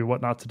studies on maybe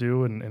what not to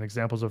do and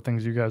examples of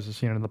things you guys have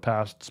seen in the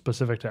past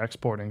specific to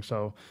exporting.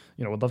 So,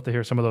 would love to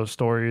hear some of those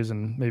stories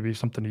and maybe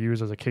something to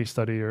use as a case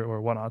study or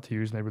what not to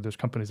use. Maybe there's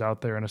companies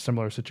out there in a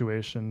similar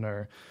situation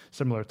or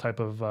similar type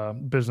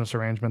of business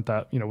arrangement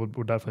that,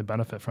 would definitely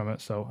benefit from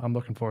it. So I'm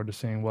looking forward to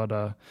seeing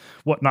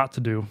what not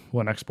to do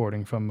when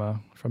exporting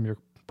from your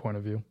point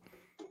of view.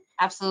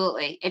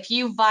 Absolutely. If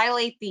you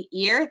violate the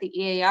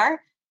EAR,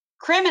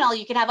 criminal,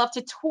 you can have up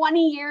to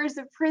 20 years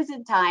of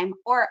prison time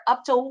or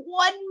up to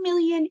 1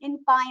 million in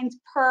fines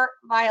per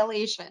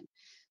violation.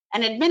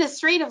 And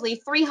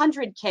administratively,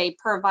 300K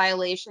per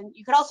violation.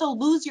 You could also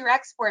lose your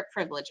export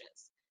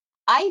privileges.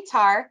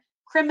 ITAR,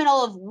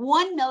 criminal of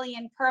 1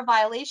 million per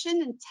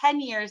violation and 10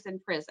 years in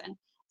prison.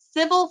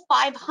 Civil,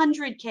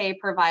 500K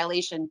per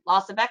violation,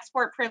 loss of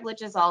export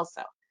privileges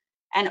also.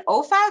 And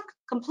OFAC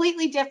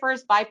completely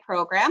differs by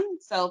program.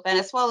 So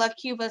Venezuela,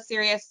 Cuba,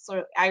 Syria,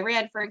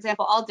 Iran, for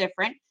example, all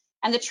different.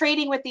 And the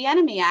Trading with the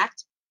Enemy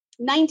Act,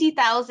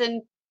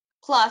 90,000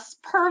 plus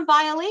per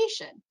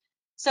violation.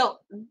 So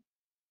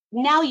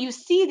now you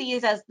see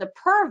these as the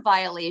per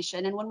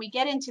violation. And when we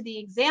get into the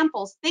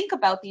examples, think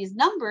about these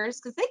numbers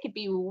because they could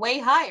be way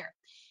higher.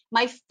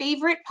 My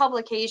favorite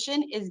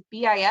publication is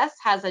BIS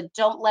has a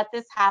Don't Let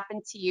This Happen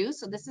to You.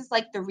 So this is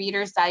like the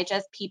Reader's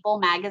Digest People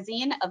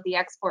magazine of the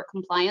export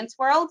compliance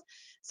world.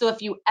 So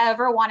if you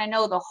ever want to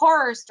know the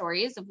horror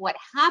stories of what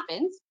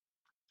happens,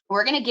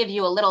 we're going to give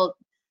you a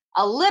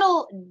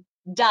little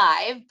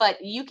dive,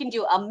 but you can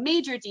do a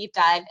major deep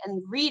dive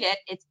and read it.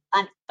 It's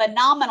a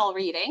phenomenal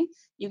reading.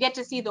 You get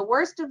to see the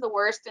worst of the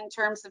worst in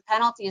terms of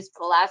penalties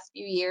for the last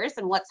few years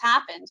and what's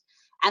happened.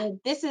 And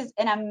this is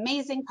an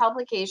amazing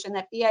publication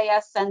that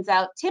BIS sends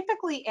out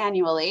typically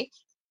annually.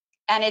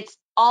 And it's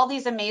all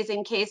these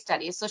amazing case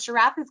studies. So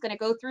Sharath is going to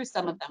go through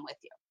some of them with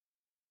you.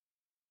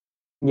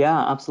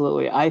 Yeah,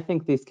 absolutely. I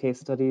think these case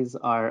studies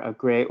are a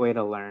great way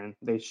to learn.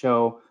 They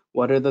show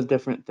what are the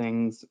different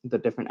things, the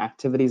different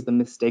activities, the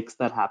mistakes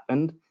that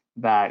happened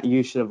that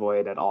you should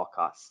avoid at all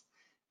costs.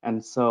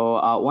 And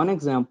so one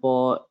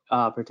example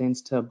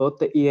pertains to both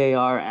the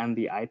EAR and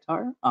the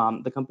ITAR.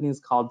 The company is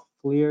called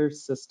FLIR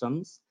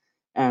Systems.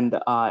 And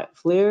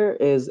FLIR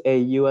is a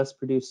US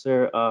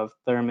producer of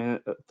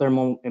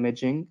thermal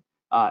imaging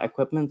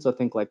equipment. So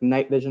think like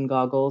night vision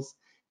goggles.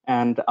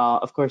 And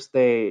of course,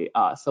 they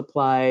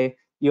supply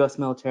US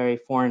military,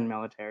 foreign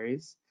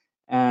militaries.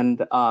 And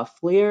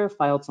FLIR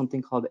filed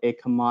something called a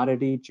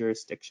commodity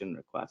jurisdiction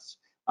request,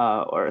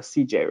 or a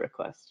CJ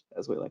request,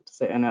 as we like to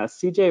say. And a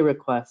CJ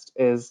request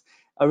is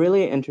a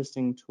really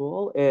interesting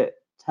tool. It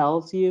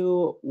tells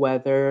you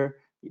whether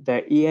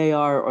the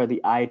EAR or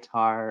the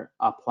ITAR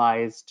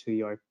applies to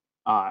your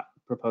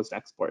proposed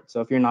export.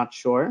 So if you're not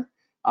sure,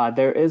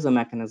 there is a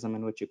mechanism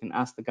in which you can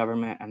ask the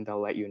government and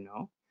they'll let you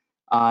know.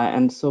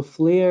 And so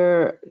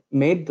FLIR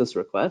made this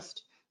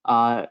request.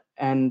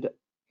 And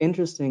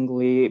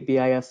interestingly,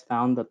 BIS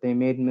found that they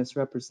made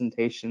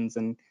misrepresentations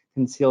and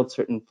concealed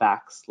certain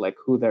facts, like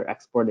who they're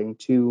exporting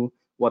to,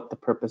 what the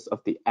purpose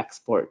of the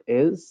export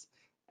is.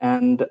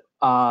 And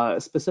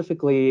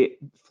specifically,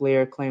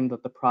 FLIR claimed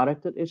that the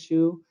product at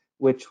issue,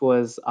 which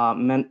was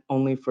meant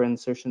only for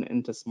insertion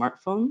into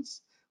smartphones,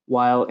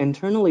 while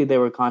internally they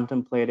were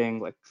contemplating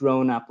like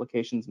drone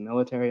applications,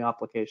 military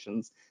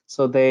applications.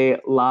 So they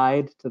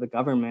lied to the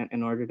government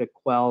in order to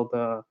quell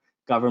the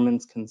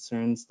government's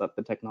concerns that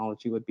the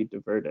technology would be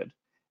diverted.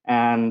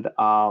 And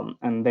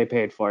they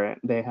paid for it.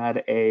 They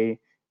had a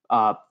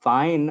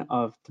fine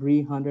of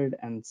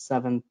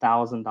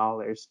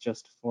 $307,000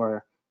 just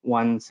for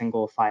one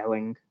single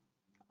filing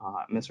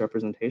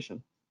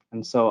misrepresentation.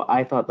 And so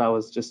I thought that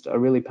was just a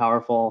really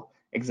powerful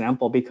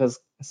example, because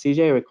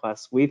CJ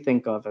requests we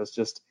think of as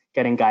just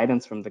getting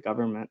guidance from the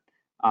government,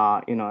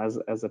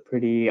 as a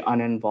pretty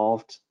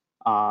uninvolved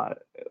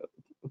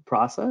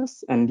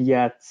process, and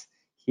yet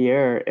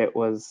here it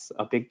was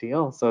a big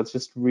deal. So it's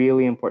just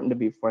really important to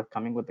be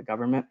forthcoming with the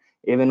government,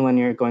 even when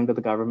you're going to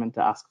the government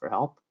to ask for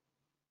help.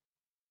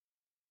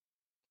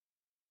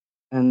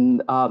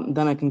 And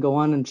then I can go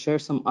on and share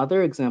some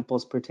other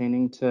examples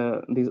pertaining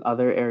to these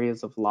other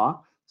areas of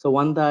law. So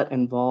one that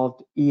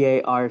involved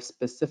EAR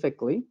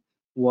specifically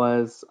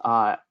was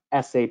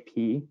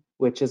SAP,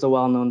 which is a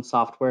well-known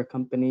software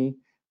company.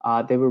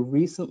 They were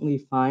recently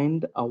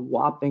fined a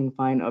whopping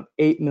fine of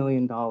 $8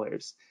 million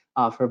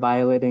for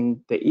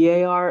violating the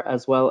EAR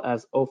as well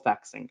as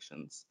OFAC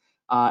sanctions.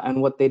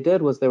 And what they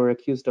did was they were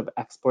accused of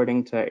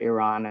exporting to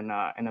Iran in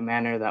a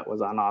manner that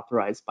was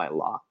unauthorized by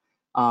law.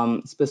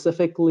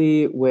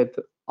 Specifically with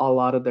a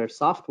lot of their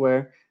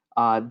software,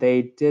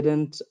 they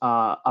didn't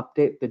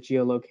update the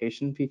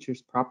geolocation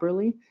features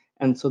properly,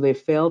 and so they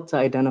failed to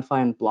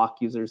identify and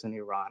block users in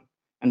Iran.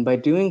 And by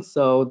doing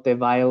so, they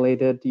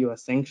violated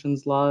US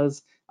sanctions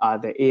laws,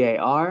 the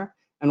EAR,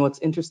 and what's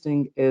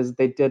interesting is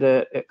they did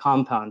it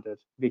compounded,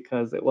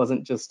 because it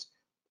wasn't just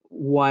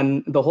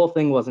one, the whole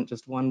thing wasn't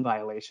just one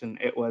violation,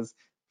 it was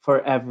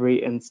for every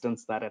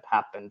instance that it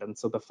happened, and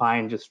so the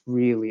fine just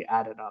really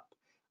added up.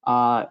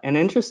 And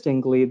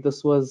interestingly,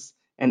 this was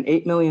an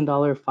 $8 million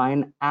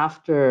fine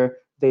after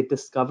they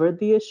discovered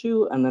the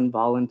issue and then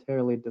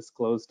voluntarily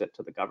disclosed it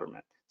to the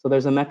government. So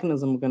there's a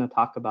mechanism we're going to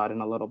talk about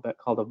in a little bit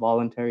called a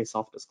voluntary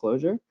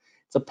self-disclosure.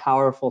 It's a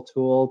powerful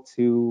tool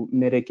to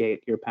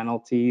mitigate your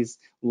penalties,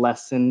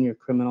 lessen your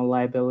criminal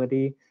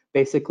liability.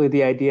 Basically,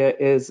 the idea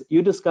is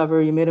you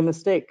discover you made a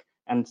mistake,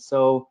 and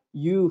so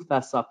you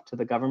fess up to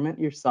the government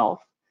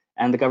yourself,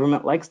 and the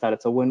government likes that.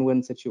 It's a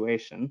win-win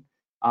situation.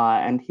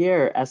 And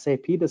here,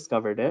 SAP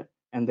discovered it,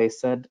 and they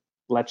said,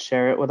 let's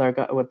share it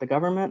with the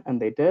government,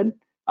 and they did.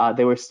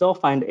 They were still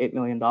fined $8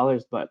 million,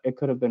 but it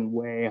could have been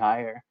way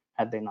higher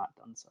had they not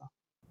done so.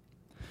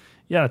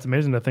 Yeah, it's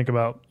amazing to think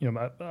about.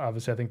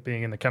 Obviously, I think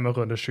being in the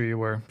chemical industry,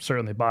 we're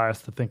certainly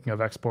biased to thinking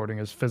of exporting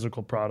as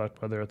physical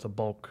product, whether it's a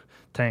bulk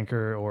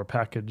tanker or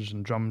packaged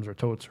in drums or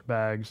totes or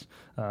bags.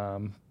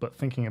 But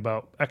thinking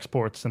about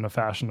exports in a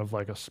fashion of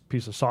like a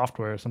piece of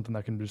software, something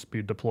that can just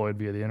be deployed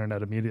via the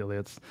internet immediately,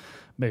 it's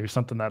maybe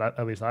something that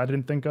at least I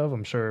didn't think of.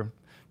 I'm sure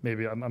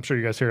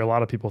you guys hear a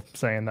lot of people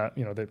saying that,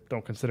 they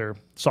don't consider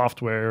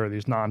software or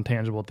these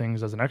non-tangible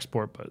things as an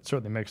export, but it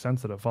certainly makes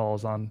sense that it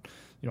follows on,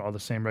 all the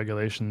same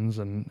regulations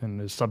and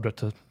is subject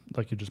to,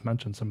 like you just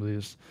mentioned, some of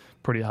these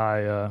pretty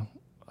high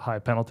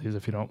penalties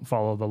if you don't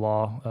follow the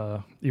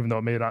law, even though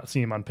it may not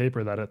seem on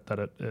paper that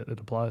it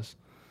applies.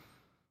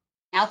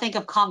 Now think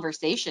of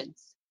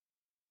conversations.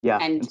 Yeah,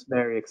 it's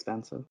very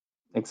expensive.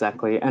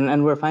 Exactly.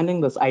 And we're finding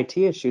this IT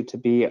issue to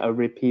be a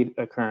repeat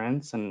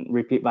occurrence and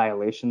repeat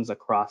violations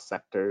across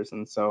sectors.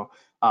 And so,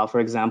 for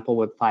example,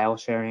 with file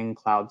sharing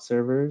cloud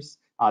servers,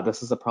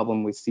 this is a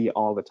problem we see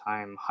all the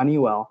time.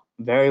 Honeywell,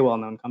 very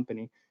well-known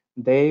company,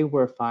 they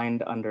were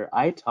fined under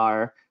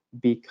ITAR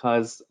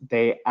because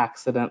they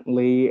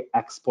accidentally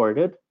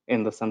exported,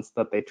 in the sense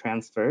that they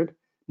transferred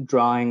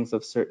drawings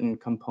of certain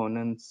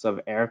components of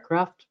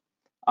aircraft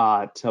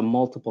to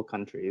multiple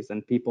countries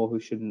and people who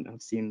shouldn't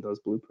have seen those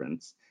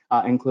blueprints,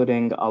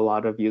 including a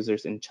lot of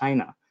users in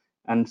China.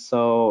 And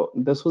so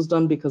this was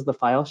done because the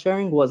file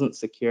sharing wasn't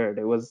secured.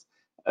 It was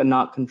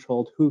not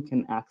controlled who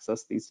can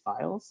access these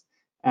files.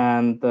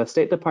 And the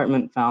State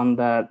Department found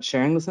that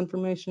sharing this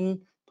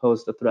information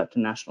posed a threat to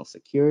national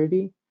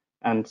security.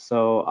 And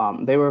so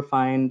they were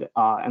fined,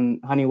 and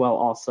Honeywell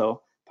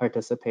also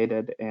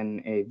participated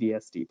in a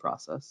VSD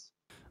process.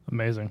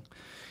 Amazing.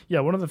 Yeah,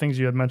 one of the things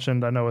you had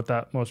mentioned, I know with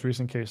that most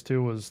recent case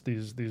too, was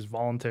these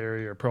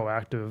voluntary or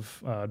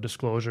proactive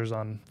disclosures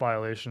on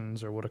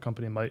violations or what a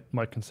company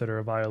might consider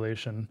a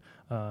violation.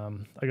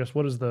 I guess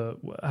how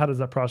does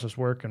that process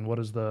work, and what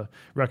is the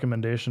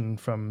recommendation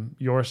from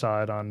your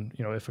side on,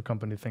 if a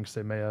company thinks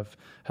they may have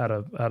had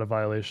a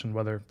violation,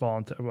 whether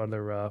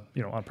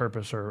on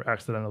purpose or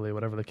accidentally,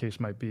 whatever the case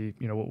might be.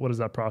 What is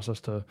that process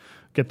to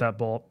get that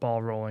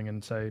ball rolling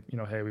and say,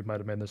 hey, we might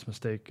have made this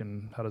mistake,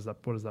 and what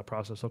does that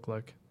process look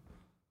like?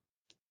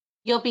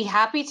 You'll be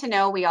happy to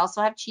know we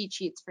also have cheat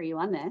sheets for you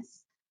on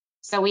this.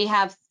 So we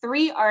have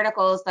 3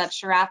 articles that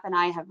Sharaf and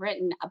I have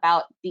written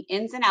about the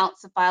ins and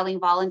outs of filing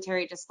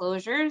voluntary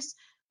disclosures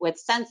with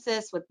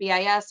Census, with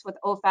BIS, with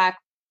OFAC.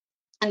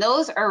 And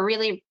those are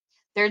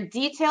they're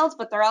detailed,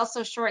 but they're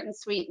also short and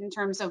sweet in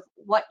terms of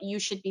what you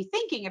should be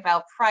thinking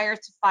about prior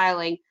to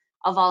filing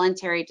a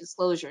voluntary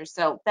disclosure.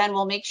 So Ben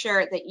will make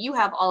sure that you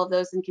have all of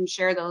those and can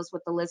share those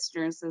with the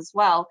listeners as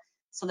well,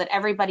 so that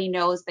everybody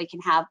knows they can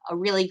have a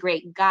really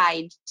great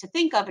guide to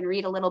think of and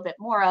read a little bit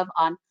more of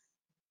on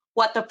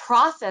what the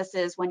process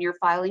is when you're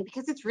filing,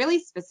 because it's really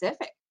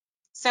specific.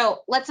 So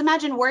let's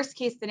imagine worst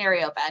case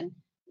scenario, Ben.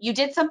 You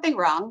did something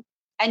wrong,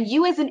 and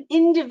you as an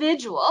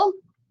individual,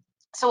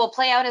 so we'll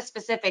play out a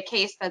specific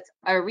case that's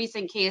a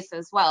recent case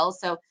as well.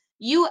 So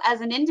you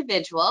as an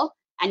individual,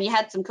 and you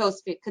had some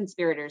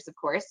co-conspirators, of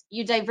course,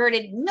 you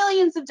diverted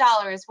millions of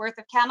dollars worth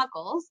of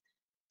chemicals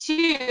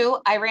to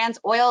Iran's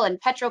oil and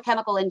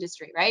petrochemical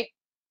industry, right?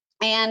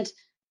 And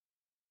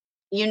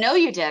you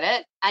did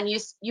it, and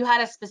you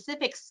had a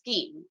specific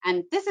scheme,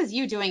 and this is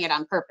you doing it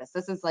on purpose.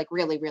 This is like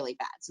really, really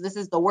bad. So this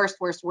is the worst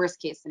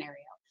case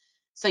scenario.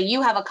 So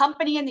you have a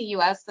company in the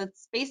US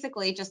that's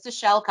basically just a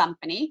shell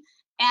company,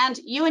 and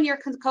you and your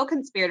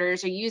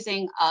co-conspirators are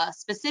using a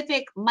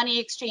specific money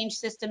exchange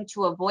system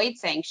to avoid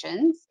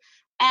sanctions.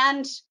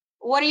 And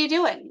what are you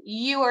doing?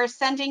 You are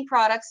sending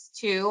products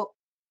to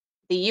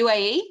the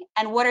UAE,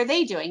 and what are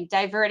they doing?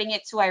 Diverting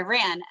it to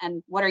Iran.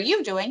 And what are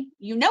you doing?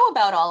 You know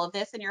about all of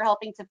this, and you're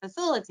helping to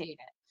facilitate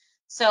it.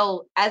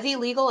 So as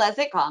illegal as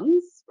it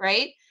comes,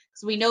 right?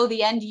 Because we know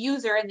the end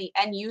user and the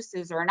end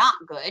uses are not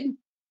good.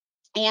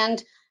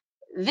 And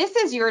this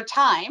is your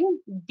time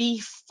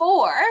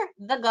before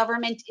the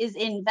government is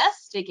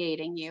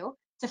investigating you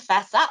to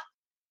fess up.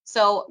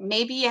 So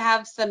maybe you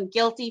have some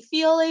guilty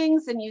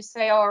feelings and you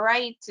say, all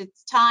right,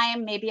 it's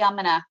time. Maybe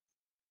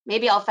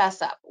I'll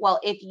fess up. Well,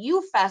 if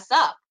you fess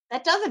up,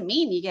 that doesn't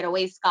mean you get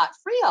away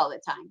scot-free all the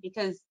time,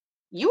 because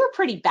you were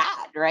pretty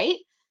bad, right?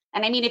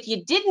 And I mean, if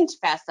you didn't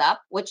fess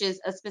up, which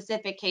is a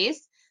specific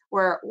case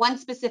where one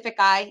specific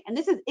guy, and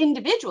this is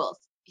individuals,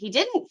 he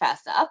didn't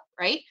fess up,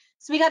 right?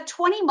 So we got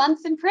 20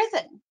 months in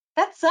prison.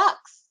 That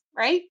sucks,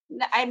 right?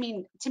 I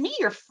mean, to me,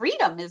 your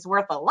freedom is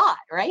worth a lot,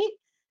 right?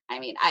 I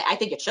mean, I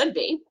think it should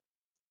be.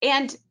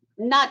 And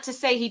not to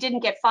say he didn't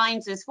get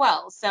fines as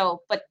well.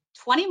 So, but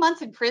 20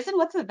 months in prison,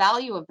 what's the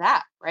value of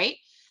that, right?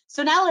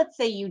 So now let's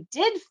say you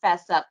did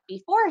fess up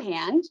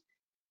beforehand,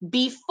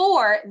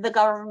 before the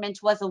government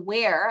was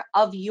aware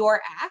of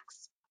your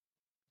acts,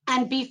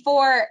 and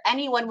before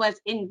anyone was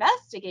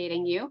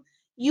investigating you,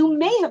 you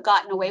may have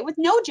gotten away with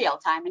no jail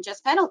time and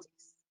just penalties.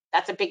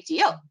 That's a big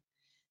deal.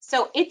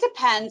 So it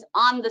depends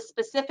on the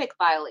specific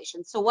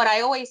violation. So what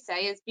I always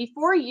say is,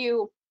 before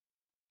you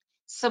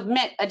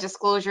submit a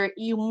disclosure,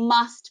 you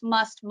must,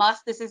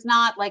 this is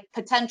not like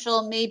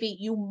potential, maybe,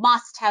 you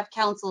must have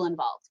counsel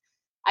involved.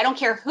 I don't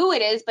care who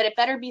it is, but it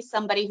better be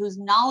somebody who's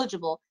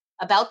knowledgeable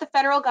about the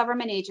federal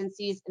government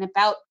agencies and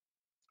about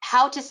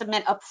how to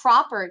submit a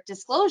proper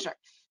disclosure.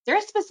 There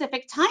are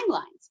specific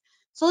timelines.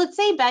 So let's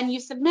say, Ben, you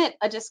submit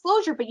a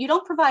disclosure, but you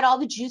don't provide all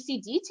the juicy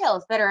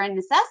details that are a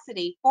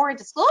necessity for a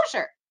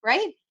disclosure,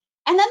 right?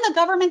 And then the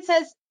government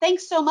says,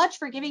 thanks so much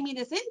for giving me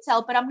this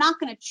intel, but I'm not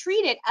going to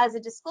treat it as a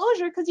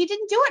disclosure because you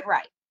didn't do it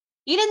right.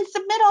 You didn't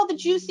submit all the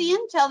juicy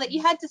intel that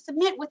you had to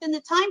submit within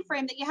the time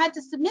frame that you had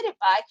to submit it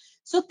by.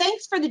 So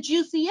thanks for the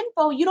juicy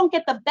info. You don't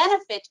get the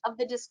benefit of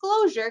the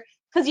disclosure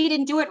because you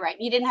didn't do it right.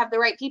 You didn't have the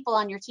right people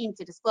on your team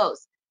to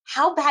disclose.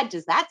 How bad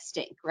does that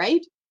stink,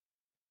 right?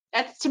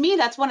 To me,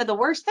 that's one of the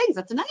worst things.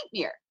 That's a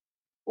nightmare.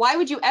 Why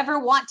would you ever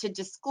want to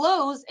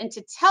disclose and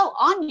to tell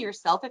on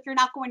yourself if you're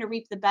not going to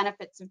reap the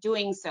benefits of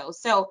doing so?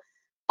 So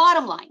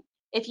bottom line,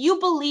 if you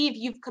believe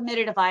you've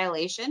committed a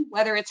violation,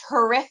 whether it's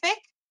horrific,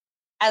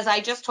 as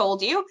I just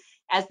told you,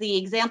 as the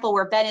example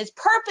where Ben is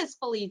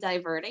purposefully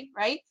diverting,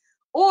 right?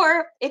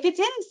 Or if it's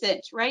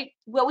innocent, right?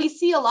 What we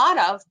see a lot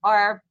of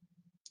are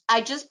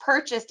I just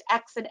purchased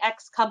X and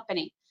X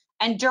company,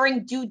 and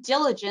during due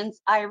diligence,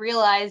 I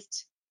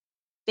realized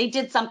they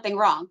did something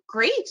wrong.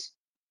 Great.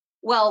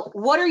 Well,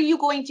 what are you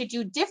going to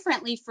do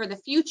differently for the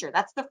future?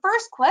 That's the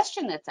first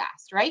question that's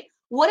asked, right?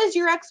 What does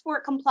your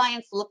export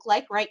compliance look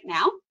like right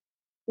now?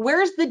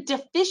 Where's the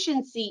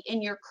deficiency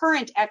in your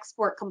current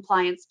export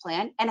compliance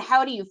plan, and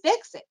how do you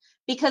fix it?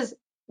 Because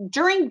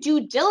during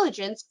due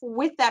diligence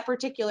with that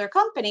particular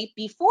company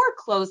before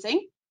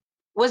closing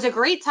was a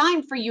great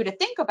time for you to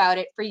think about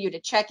it, for you to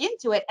check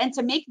into it, and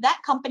to make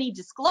that company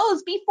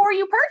disclose before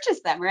you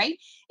purchase them, right?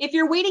 If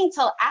you're waiting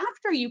till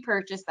after you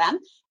purchase them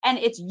and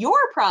it's your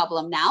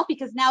problem now,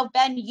 because now,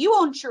 Ben, you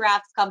own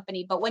Sharat's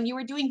company, but when you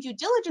were doing due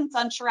diligence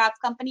on Sharat's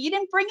company, you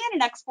didn't bring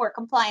in an export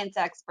compliance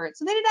expert.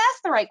 So they didn't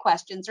ask the right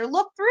questions or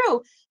look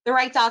through the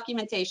right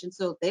documentation.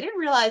 So they didn't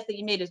realize that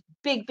you made a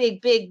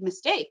big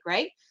mistake,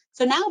 right?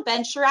 So now,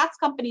 Ben, Sharat's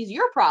company is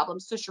your problem.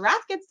 So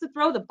Sharat gets to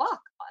throw the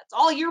buck. It's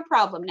all your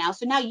problem now.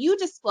 So now you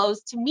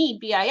disclose to me,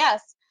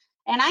 BIS,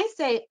 and I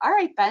say, all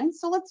right, Ben,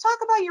 so let's talk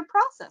about your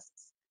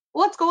processes.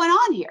 What's going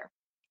on here?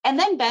 And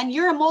then, Ben,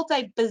 you're a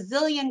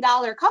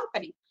multi-bazillion-dollar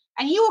company,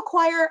 and you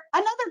acquire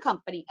another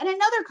company and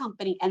another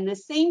company, and the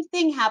same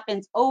thing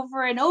happens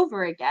over and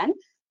over again,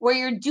 where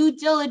your due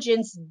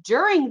diligence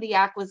during the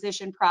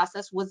acquisition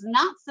process was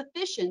not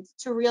sufficient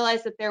to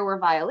realize that there were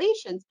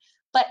violations.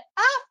 But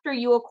after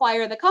you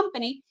acquire the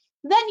company,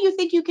 then you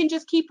think you can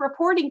just keep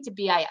reporting to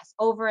BIS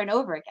over and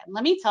over again.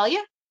 Let me tell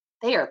you,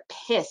 they are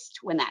pissed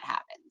when that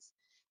happens.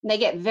 And they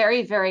get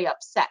very, very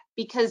upset,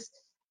 because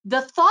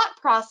the thought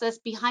process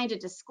behind a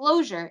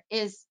disclosure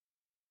is,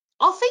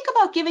 I'll think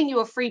about giving you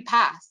a free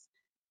pass.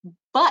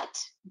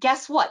 But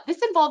guess what?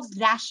 This involves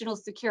national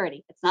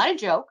security. It's not a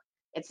joke.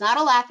 It's not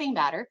a laughing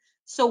matter.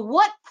 So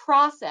what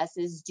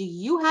processes do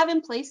you have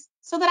in place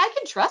so that I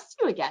can trust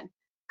you again?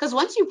 Because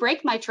once you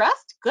break my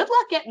trust, good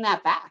luck getting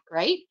that back,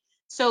 right?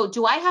 So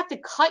do I have to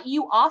cut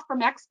you off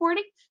from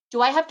exporting?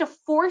 Do I have to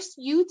force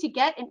you to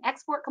get an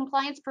export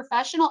compliance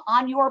professional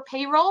on your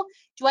payroll?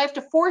 Do I have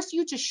to force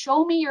you to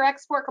show me your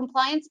export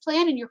compliance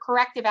plan and your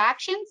corrective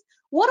actions?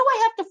 What do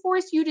I have to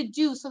force you to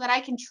do so that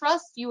I can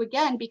trust you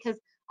again? Because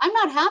I'm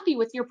not happy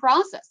with your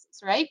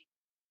processes, right?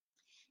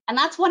 And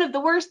that's one of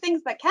the worst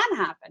things that can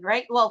happen,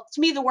 right? Well,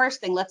 to me, the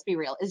worst thing, let's be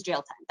real, is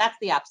jail time. That's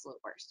the absolute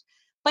worst.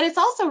 But it's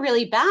also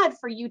really bad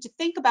for you to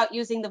think about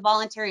using the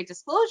voluntary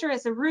disclosure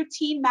as a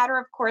routine matter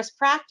of course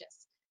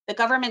practice. The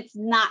government's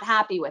not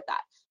happy with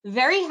that.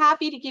 Very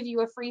happy to give you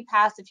a free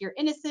pass if you're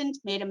innocent,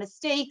 made a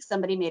mistake,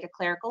 somebody made a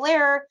clerical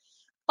error,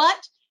 but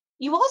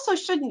you also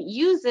shouldn't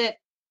use it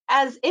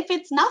as if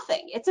it's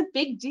nothing. It's a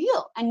big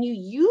deal, and you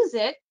use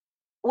it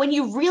when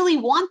you really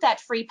want that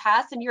free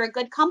pass and you're a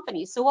good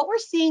company. So what we're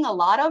seeing a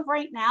lot of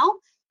right now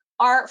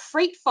are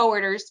freight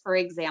forwarders, for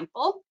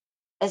example,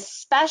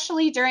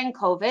 especially during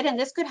COVID, and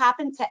this could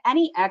happen to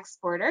any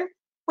exporter,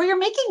 where you're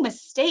making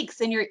mistakes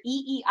in your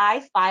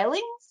EEI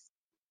filings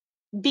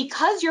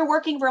because you're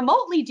working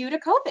remotely due to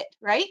COVID,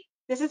 right?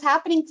 This is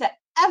happening to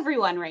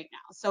everyone right now.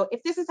 So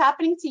if this is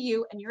happening to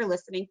you and you're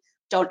listening,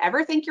 don't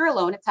ever think you're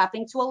alone. It's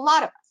happening to a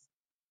lot of us.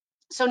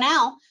 So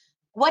now,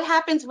 what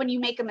happens when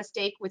you make a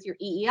mistake with your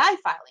EEI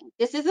filing?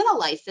 This isn't a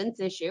license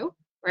issue,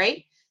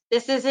 right?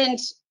 This isn't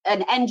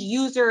an end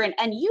user and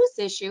end use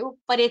issue,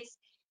 but it's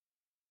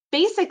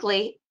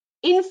basically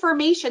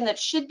information that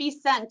should be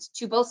sent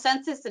to both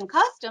Census and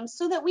Customs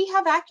so that we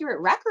have accurate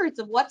records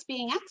of what's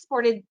being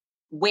exported,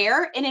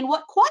 where and in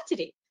what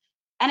quantity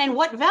and in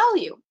what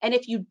value. And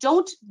if you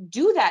don't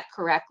do that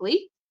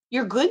correctly,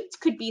 your goods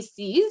could be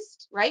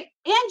seized, right?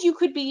 And you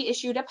could be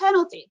issued a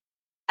penalty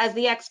as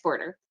the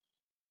exporter.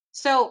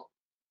 So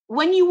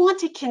when you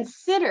want to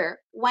consider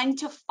when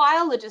to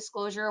file a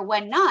disclosure or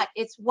when not,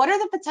 it's what are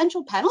the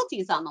potential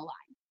penalties on the line?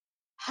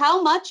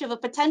 How much of a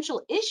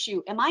potential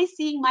issue am I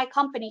seeing my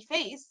company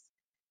face?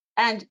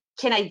 And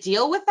can I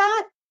deal with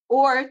that?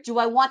 Or do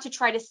I want to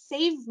try to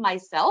save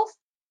myself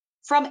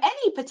from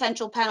any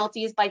potential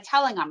penalties by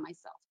telling on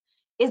myself?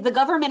 Is the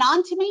government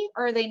on to me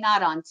or are they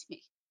not on to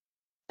me?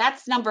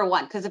 That's number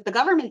one, because if the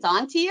government's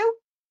on to you,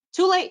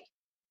 too late.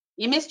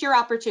 You missed your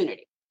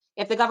opportunity.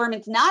 If the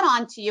government's not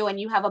on to you and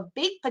you have a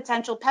big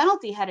potential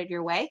penalty headed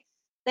your way,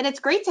 then it's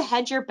great to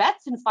hedge your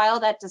bets and file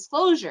that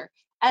disclosure,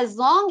 as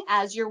long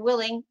as you're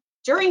willing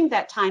during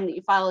that time that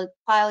you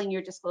filing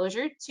your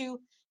disclosure to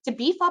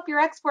beef up your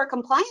export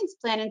compliance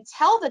plan and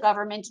tell the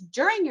government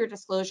during your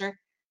disclosure,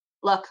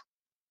 look,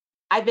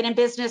 I've been in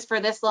business for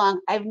this long.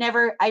 I've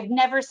never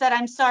said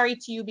I'm sorry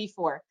to you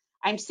before.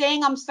 I'm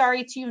saying I'm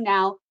sorry to you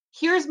now.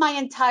 Here's my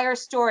entire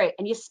story.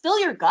 And you spill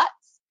your guts,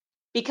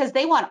 because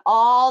they want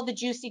all the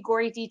juicy,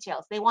 gory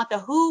details. They want the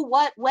who,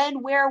 what,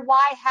 when, where,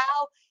 why,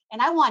 how.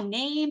 And I want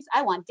names,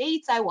 I want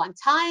dates, I want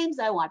times,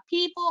 I want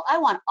people, I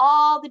want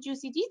all the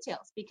juicy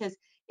details. Because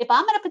if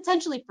I'm going to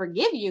potentially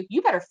forgive you,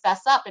 you better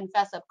fess up and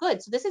fess up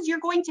good. So this is you're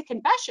going to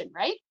confession,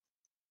 right?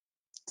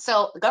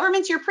 So the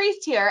government's your priest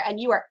here, and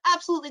you are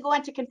absolutely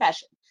going to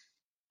confession.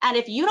 And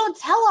if you don't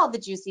tell all the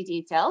juicy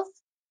details,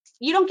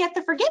 you don't get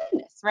the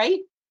forgiveness,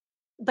 right?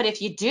 But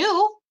if you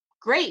do,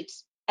 great.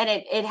 And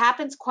it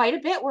happens quite a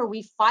bit where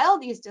we file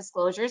these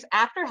disclosures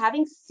after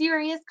having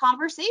serious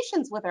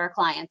conversations with our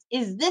clients.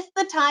 Is this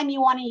the time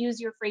you want to use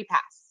your free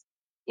pass?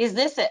 Is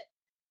this it?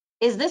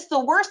 Is this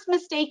the worst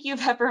mistake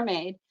you've ever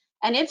made?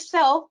 And if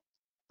so,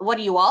 what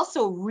do you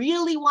also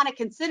really want to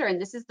consider? And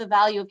this is the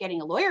value of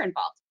getting a lawyer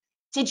involved.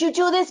 Did you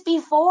do this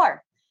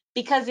before?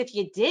 Because if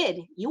you did,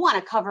 you want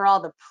to cover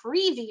all the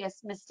previous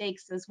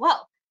mistakes as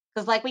well.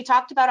 Because like we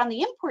talked about on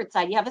the import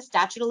side, you have a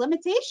statute of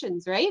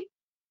limitations, right?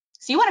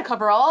 So you want to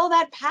cover all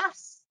that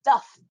past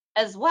stuff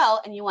as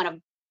well, and you want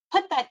to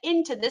put that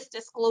into this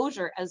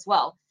disclosure as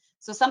well.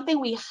 So something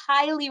we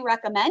highly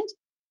recommend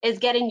is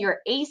getting your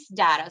ACE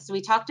data. So we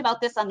talked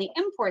about this on the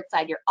import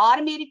side, your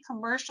automated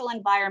commercial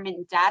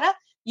environment data.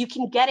 You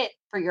can get it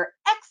for your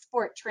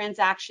export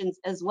transactions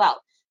as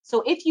well.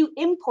 So if you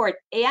import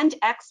and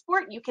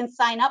export, you can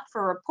sign up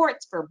for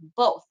reports for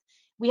both.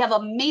 We have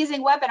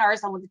amazing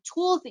webinars on the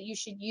tools that you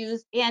should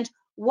use and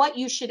what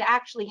you should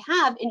actually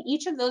have in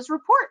each of those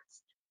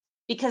reports.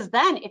 Because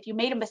then if you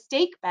made a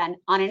mistake, Ben,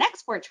 on an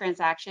export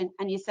transaction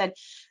and you said,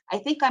 I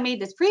think I made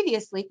this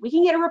previously, we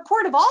can get a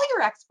report of all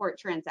your export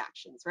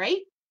transactions, right?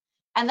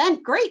 And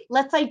then great,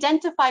 let's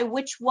identify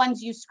which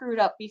ones you screwed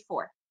up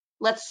before.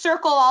 Let's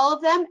circle all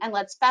of them and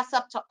let's fess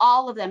up to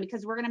all of them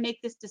because we're going to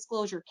make this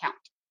disclosure count.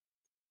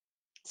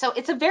 So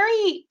it's a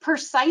very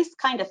precise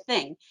kind of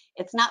thing.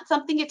 It's not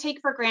something you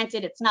take for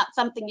granted. It's not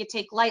something you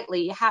take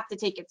lightly. You have to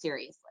take it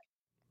seriously.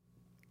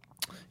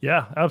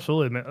 Yeah,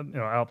 absolutely.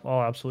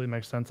 All absolutely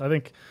makes sense. I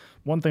think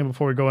one thing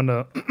before we go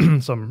into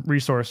some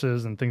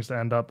resources and things to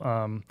end up,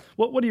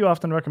 what do you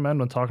often recommend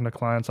when talking to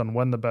clients on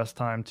when the best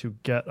time to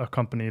get a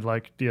company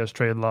like Diaz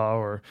Trade Law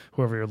or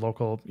whoever your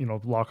local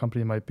law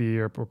company might be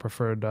or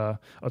preferred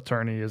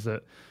attorney? Is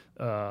it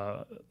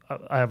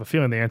I have a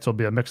feeling the answer will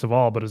be a mix of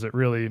all, but is it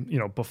really,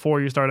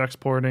 before you start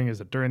exporting? Is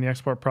it during the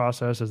export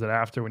process? Is it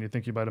after when you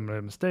think you might have made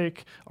a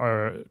mistake?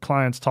 Are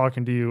clients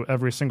talking to you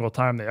every single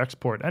time they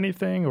export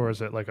anything? Or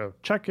is it like a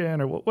check-in?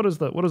 Or what is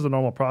the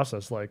normal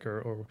process like?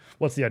 Or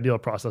what's the ideal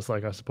process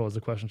like, I suppose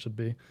the question should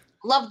be?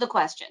 Love the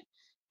question.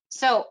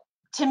 So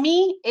to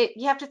me,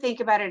 you have to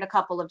think about it a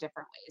couple of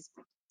different ways.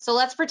 So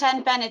let's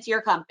pretend, Ben, it's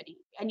your company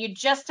and you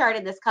just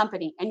started this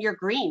company and you're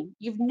green.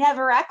 You've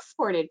never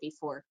exported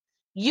before.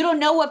 You don't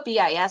know what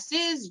BIS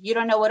is. You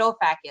don't know what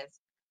OFAC is.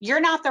 You're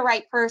not the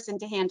right person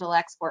to handle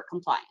export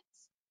compliance.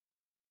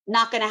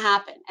 Not going to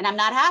happen. And I'm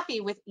not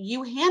happy with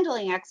you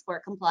handling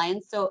export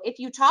compliance. So if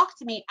you talk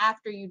to me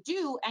after you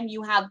do and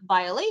you have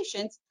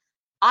violations,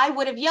 I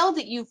would have yelled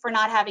at you for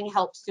not having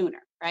help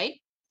sooner, right?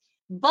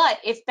 But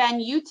if, Ben,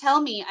 you tell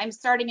me I'm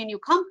starting a new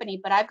company,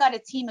 but I've got a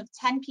team of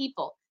 10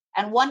 people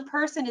and one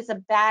person is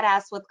a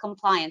badass with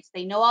compliance.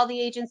 They know all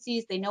the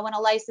agencies. They know when a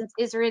license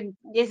is or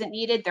isn't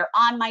needed. They're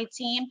on my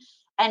team.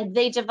 And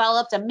they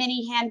developed a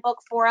mini handbook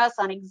for us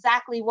on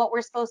exactly what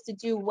we're supposed to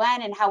do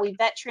when and how we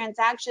vet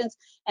transactions.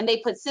 And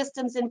they put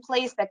systems in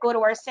place that go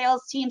to our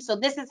sales team. So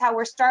this is how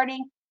we're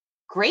starting.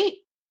 Great.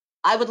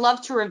 I would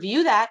love to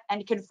review that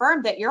and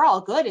confirm that you're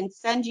all good and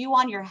send you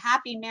on your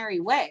happy, merry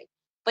way.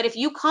 But if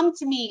you come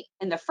to me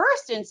in the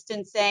first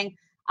instance saying,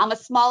 I'm a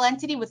small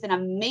entity with an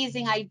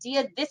amazing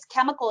idea. This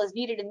chemical is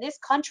needed in this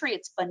country.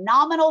 It's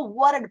phenomenal.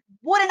 What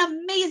an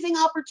amazing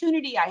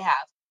opportunity I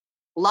have.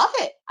 Love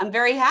it. I'm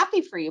very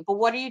happy for you. But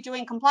what are you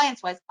doing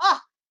compliance-wise?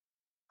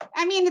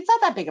 It's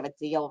not that big of a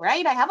deal,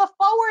 right? I have a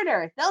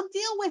forwarder. They'll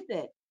deal with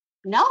it.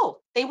 No,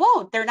 they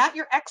won't. They're not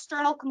your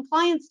external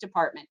compliance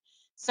department.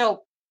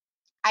 So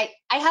I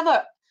have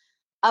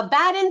a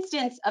bad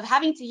instance of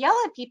having to yell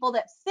at people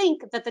that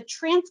think that the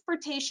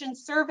transportation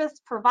service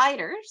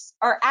providers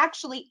are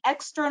actually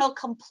external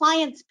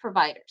compliance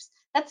providers.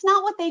 That's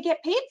not what they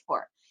get paid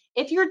for.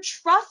 If you're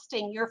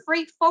trusting your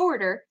freight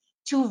forwarder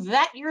to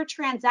vet your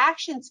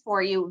transactions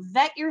for you,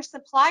 vet your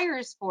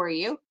suppliers for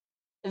you,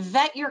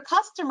 vet your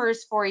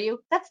customers for you,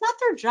 that's not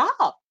their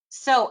job.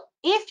 So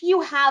if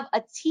you have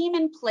a team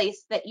in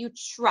place that you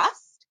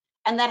trust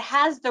and that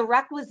has the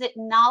requisite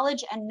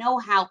knowledge and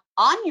know-how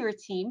on your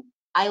team,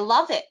 I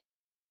love it.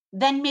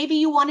 Then maybe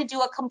you want to do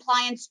a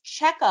compliance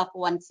checkup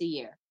once a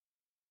year.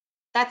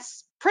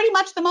 That's pretty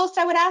much the most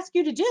I would ask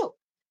you to do.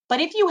 But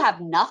if you have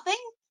nothing,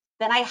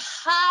 then I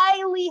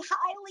highly,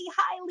 highly,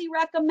 highly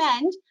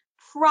recommend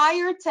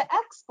prior to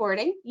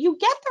exporting, you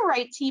get the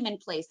right team in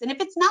place. And if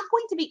it's not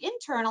going to be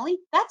internally,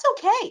 that's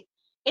okay.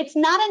 It's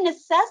not a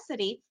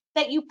necessity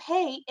that you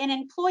pay an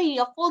employee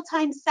a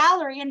full-time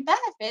salary and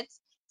benefits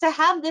to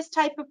have this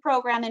type of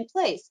program in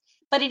place.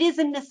 But it is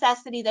a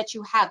necessity that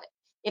you have it.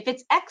 If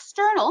it's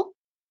external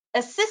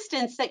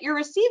assistance that you're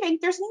receiving,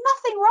 there's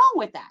nothing wrong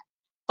with that.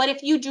 But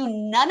if you do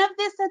none of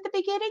this at the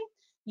beginning,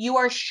 you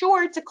are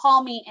sure to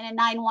call me in a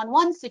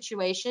 911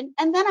 situation,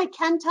 and then I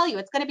can tell you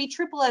it's going to be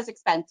triple as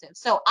expensive.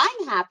 So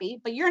I'm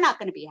happy, but you're not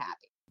going to be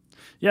happy.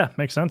 Yeah,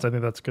 makes sense. I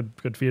think that's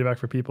good feedback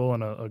for people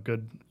and a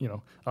good,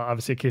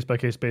 obviously a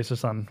case-by-case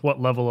basis on what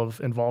level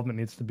of involvement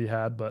needs to be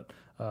had. But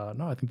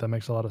no, I think that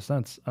makes a lot of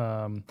sense.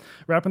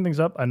 Wrapping things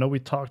up, I know we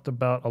talked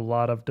about a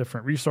lot of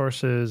different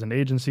resources and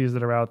agencies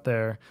that are out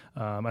there.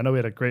 I know we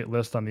had a great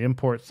list on the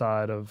import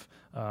side of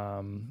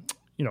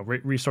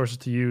resources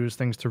to use,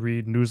 things to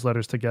read,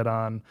 newsletters to get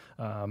on.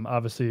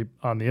 Obviously,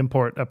 on the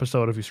import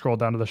episode, if you scroll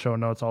down to the show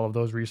notes, all of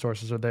those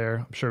resources are there.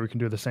 I'm sure we can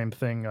do the same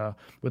thing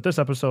with this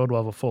episode.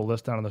 We'll have a full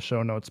list down in the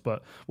show notes.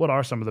 But what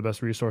are some of the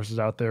best resources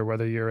out there?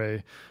 Whether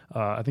you're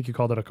I think you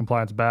called it a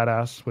compliance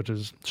badass, which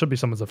should be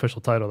someone's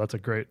official title. That's a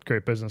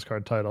great business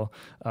card title.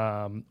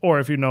 Or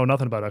if you know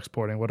nothing about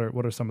exporting, what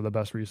are some of the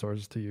best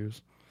resources to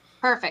use?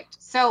 Perfect.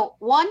 So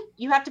one,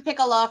 you have to pick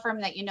a law firm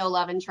that you know,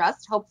 love, and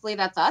trust. Hopefully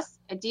that's us.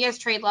 At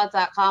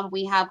diaztradelaw.com,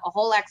 we have a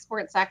whole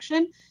export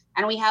section,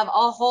 and we have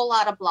a whole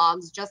lot of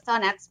blogs just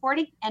on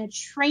exporting and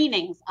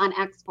trainings on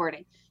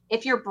exporting.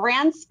 If you're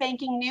brand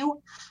spanking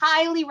new,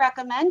 highly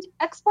recommend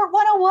Export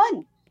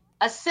 101,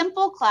 a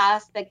simple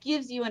class that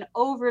gives you an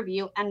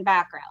overview and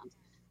background.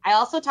 I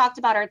also talked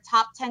about our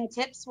top 10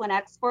 tips when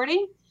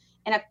exporting.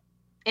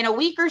 In a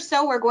week or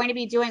so, we're going to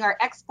be doing our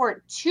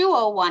Export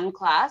 201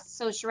 class.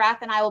 So Sharath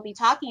and I will be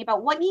talking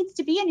about what needs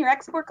to be in your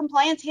export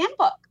compliance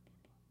handbook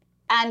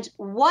and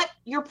what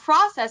your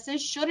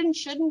processes should and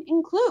shouldn't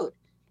include.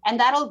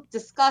 And that'll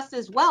discuss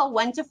as well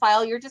when to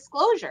file your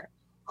disclosure,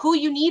 who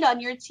you need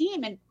on your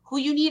team and who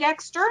you need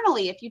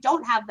externally if you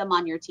don't have them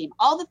on your team.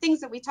 All the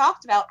things that we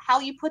talked about, how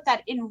you put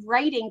that in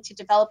writing to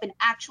develop an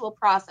actual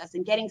process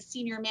and getting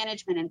senior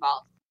management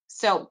involved.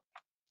 So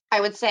I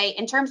would say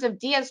in terms of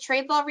Diaz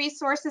Trade Law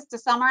resources, to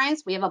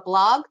summarize, we have a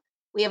blog,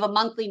 we have a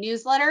monthly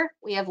newsletter,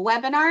 we have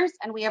webinars,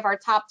 and we have our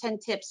top 10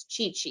 tips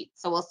cheat sheet.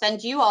 So we'll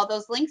send you all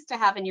those links to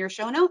have in your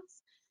show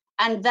notes.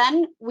 And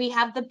then we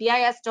have the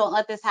BIS Don't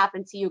Let This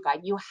Happen to You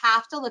guide. You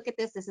have to look at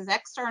this. This is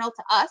external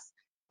to us,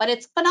 but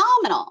it's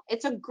phenomenal.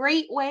 It's a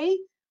great way,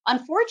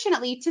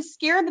 unfortunately, to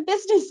scare the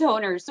business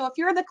owners. So if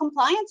you're the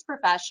compliance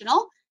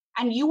professional,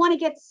 and you want to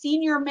get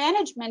senior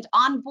management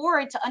on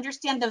board to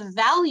understand the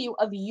value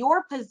of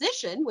your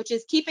position, which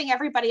is keeping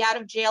everybody out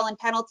of jail and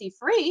penalty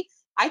free,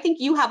 I think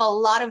you have a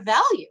lot of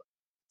value.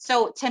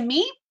 So to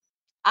me,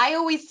 I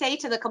always say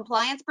to the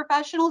compliance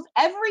professionals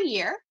every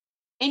year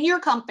in your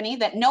company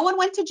that no one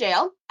went to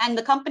jail and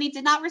the company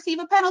did not receive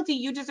a penalty,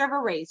 you deserve a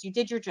raise. You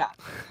did your job.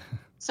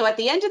 So at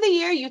the end of the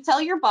year, you tell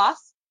your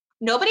boss,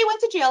 nobody went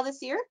to jail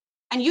this year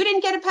and you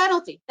didn't get a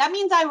penalty. That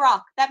means I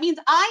rock. That means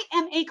I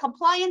am a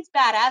compliance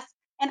badass.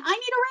 And I need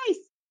a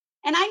raise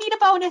and I need a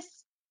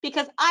bonus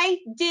because I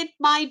did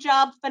my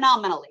job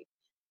phenomenally.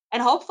 And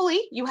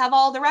hopefully you have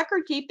all the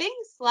record keeping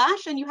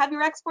 / and you have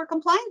your export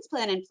compliance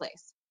plan in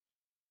place.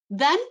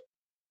 Then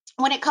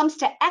when it comes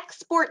to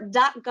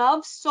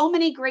export.gov, so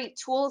many great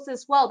tools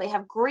as well. They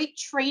have great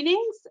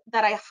trainings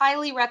that I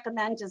highly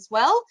recommend as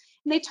well.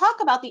 And they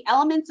talk about the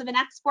elements of an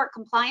export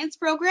compliance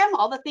program,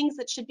 all the things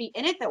that should be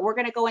in it that we're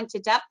going to go into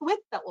depth with,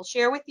 that we'll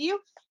share with you.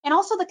 And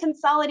also the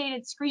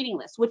consolidated screening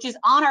list, which is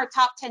on our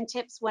top 10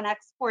 tips when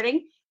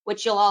exporting,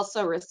 which you'll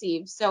also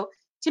receive. So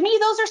to me,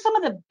 those are some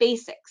of the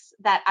basics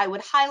that I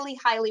would highly,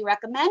 highly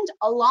recommend,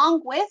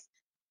 along with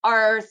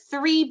our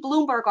 3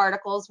 Bloomberg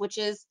articles, which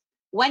is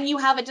when you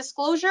have a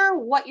disclosure,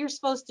 what you're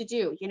supposed to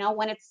do.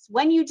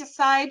 When you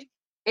decide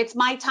it's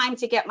my time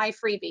to get my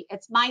freebie,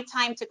 it's my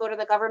time to go to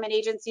the government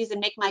agencies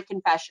and make my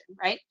confession,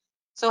 right?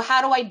 So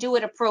how do I do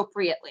it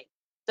appropriately?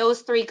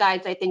 Those 3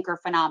 guides I think are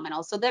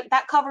phenomenal. So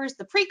that covers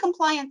the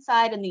pre-compliance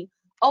side and the,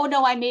 oh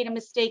no, I made a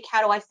mistake,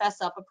 how do I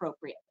fess up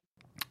appropriately?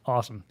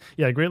 Awesome.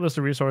 Yeah, great list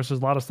of resources,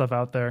 a lot of stuff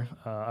out there.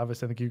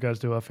 Obviously, I think you guys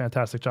do a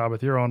fantastic job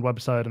with your own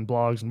website and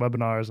blogs and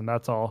webinars, and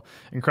that's all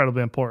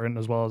incredibly important,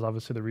 as well as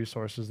obviously the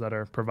resources that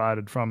are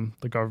provided from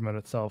the government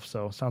itself.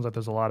 So it sounds like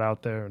there's a lot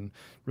out there and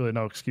really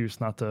no excuse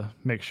not to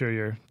make sure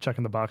you're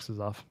checking the boxes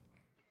off.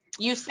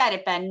 You said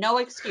it, Ben. No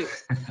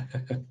excuse.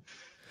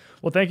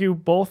 Well, thank you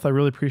both. I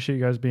really appreciate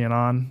you guys being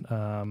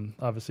on.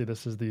 Obviously,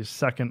 this is the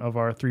second of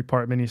our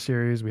 3-part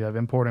mini-series. We have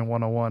Importing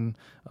 101,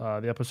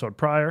 the episode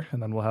prior,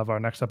 and then we'll have our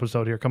next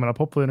episode here coming up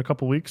hopefully in a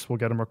couple weeks. We'll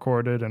get them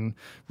recorded and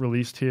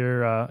released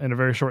here in a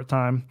very short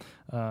time.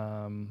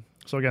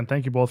 So again,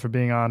 thank you both for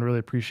being on. Really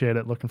appreciate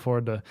it. Looking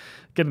forward to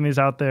getting these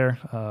out there.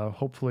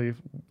 Hopefully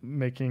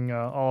making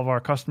all of our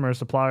customers,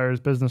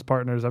 suppliers, business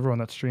partners, everyone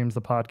that streams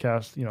the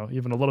podcast,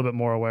 even a little bit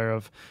more aware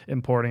of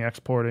importing,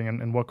 exporting,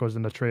 and what goes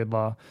into trade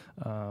law.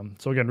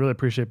 So again, really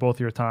appreciate both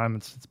of your time.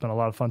 It's been a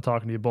lot of fun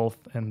talking to you both,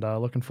 and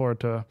looking forward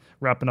to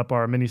wrapping up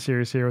our mini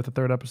series here with the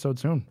 3rd episode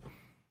soon.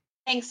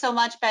 Thanks so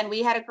much, Ben.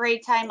 We had a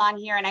great time on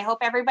here, and I hope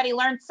everybody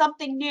learned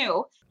something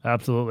new.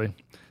 Absolutely.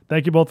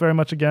 Thank you both very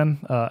much again.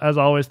 As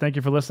always, thank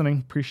you for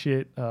listening.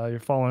 Appreciate your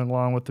following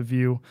along with the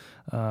view.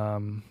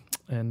 Obviously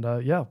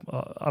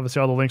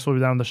all the links will be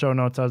down in the show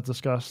notes as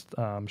discussed.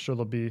 I'm sure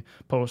there'll be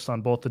posts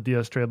on both the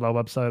Diaz Trade Law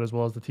website as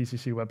well as the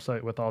TCC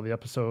website with all the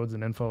episodes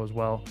and info as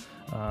well.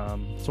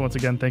 So once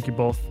again, thank you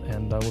both,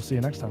 and we'll see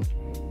you next time.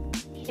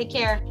 Take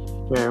care.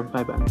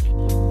 Bye-bye.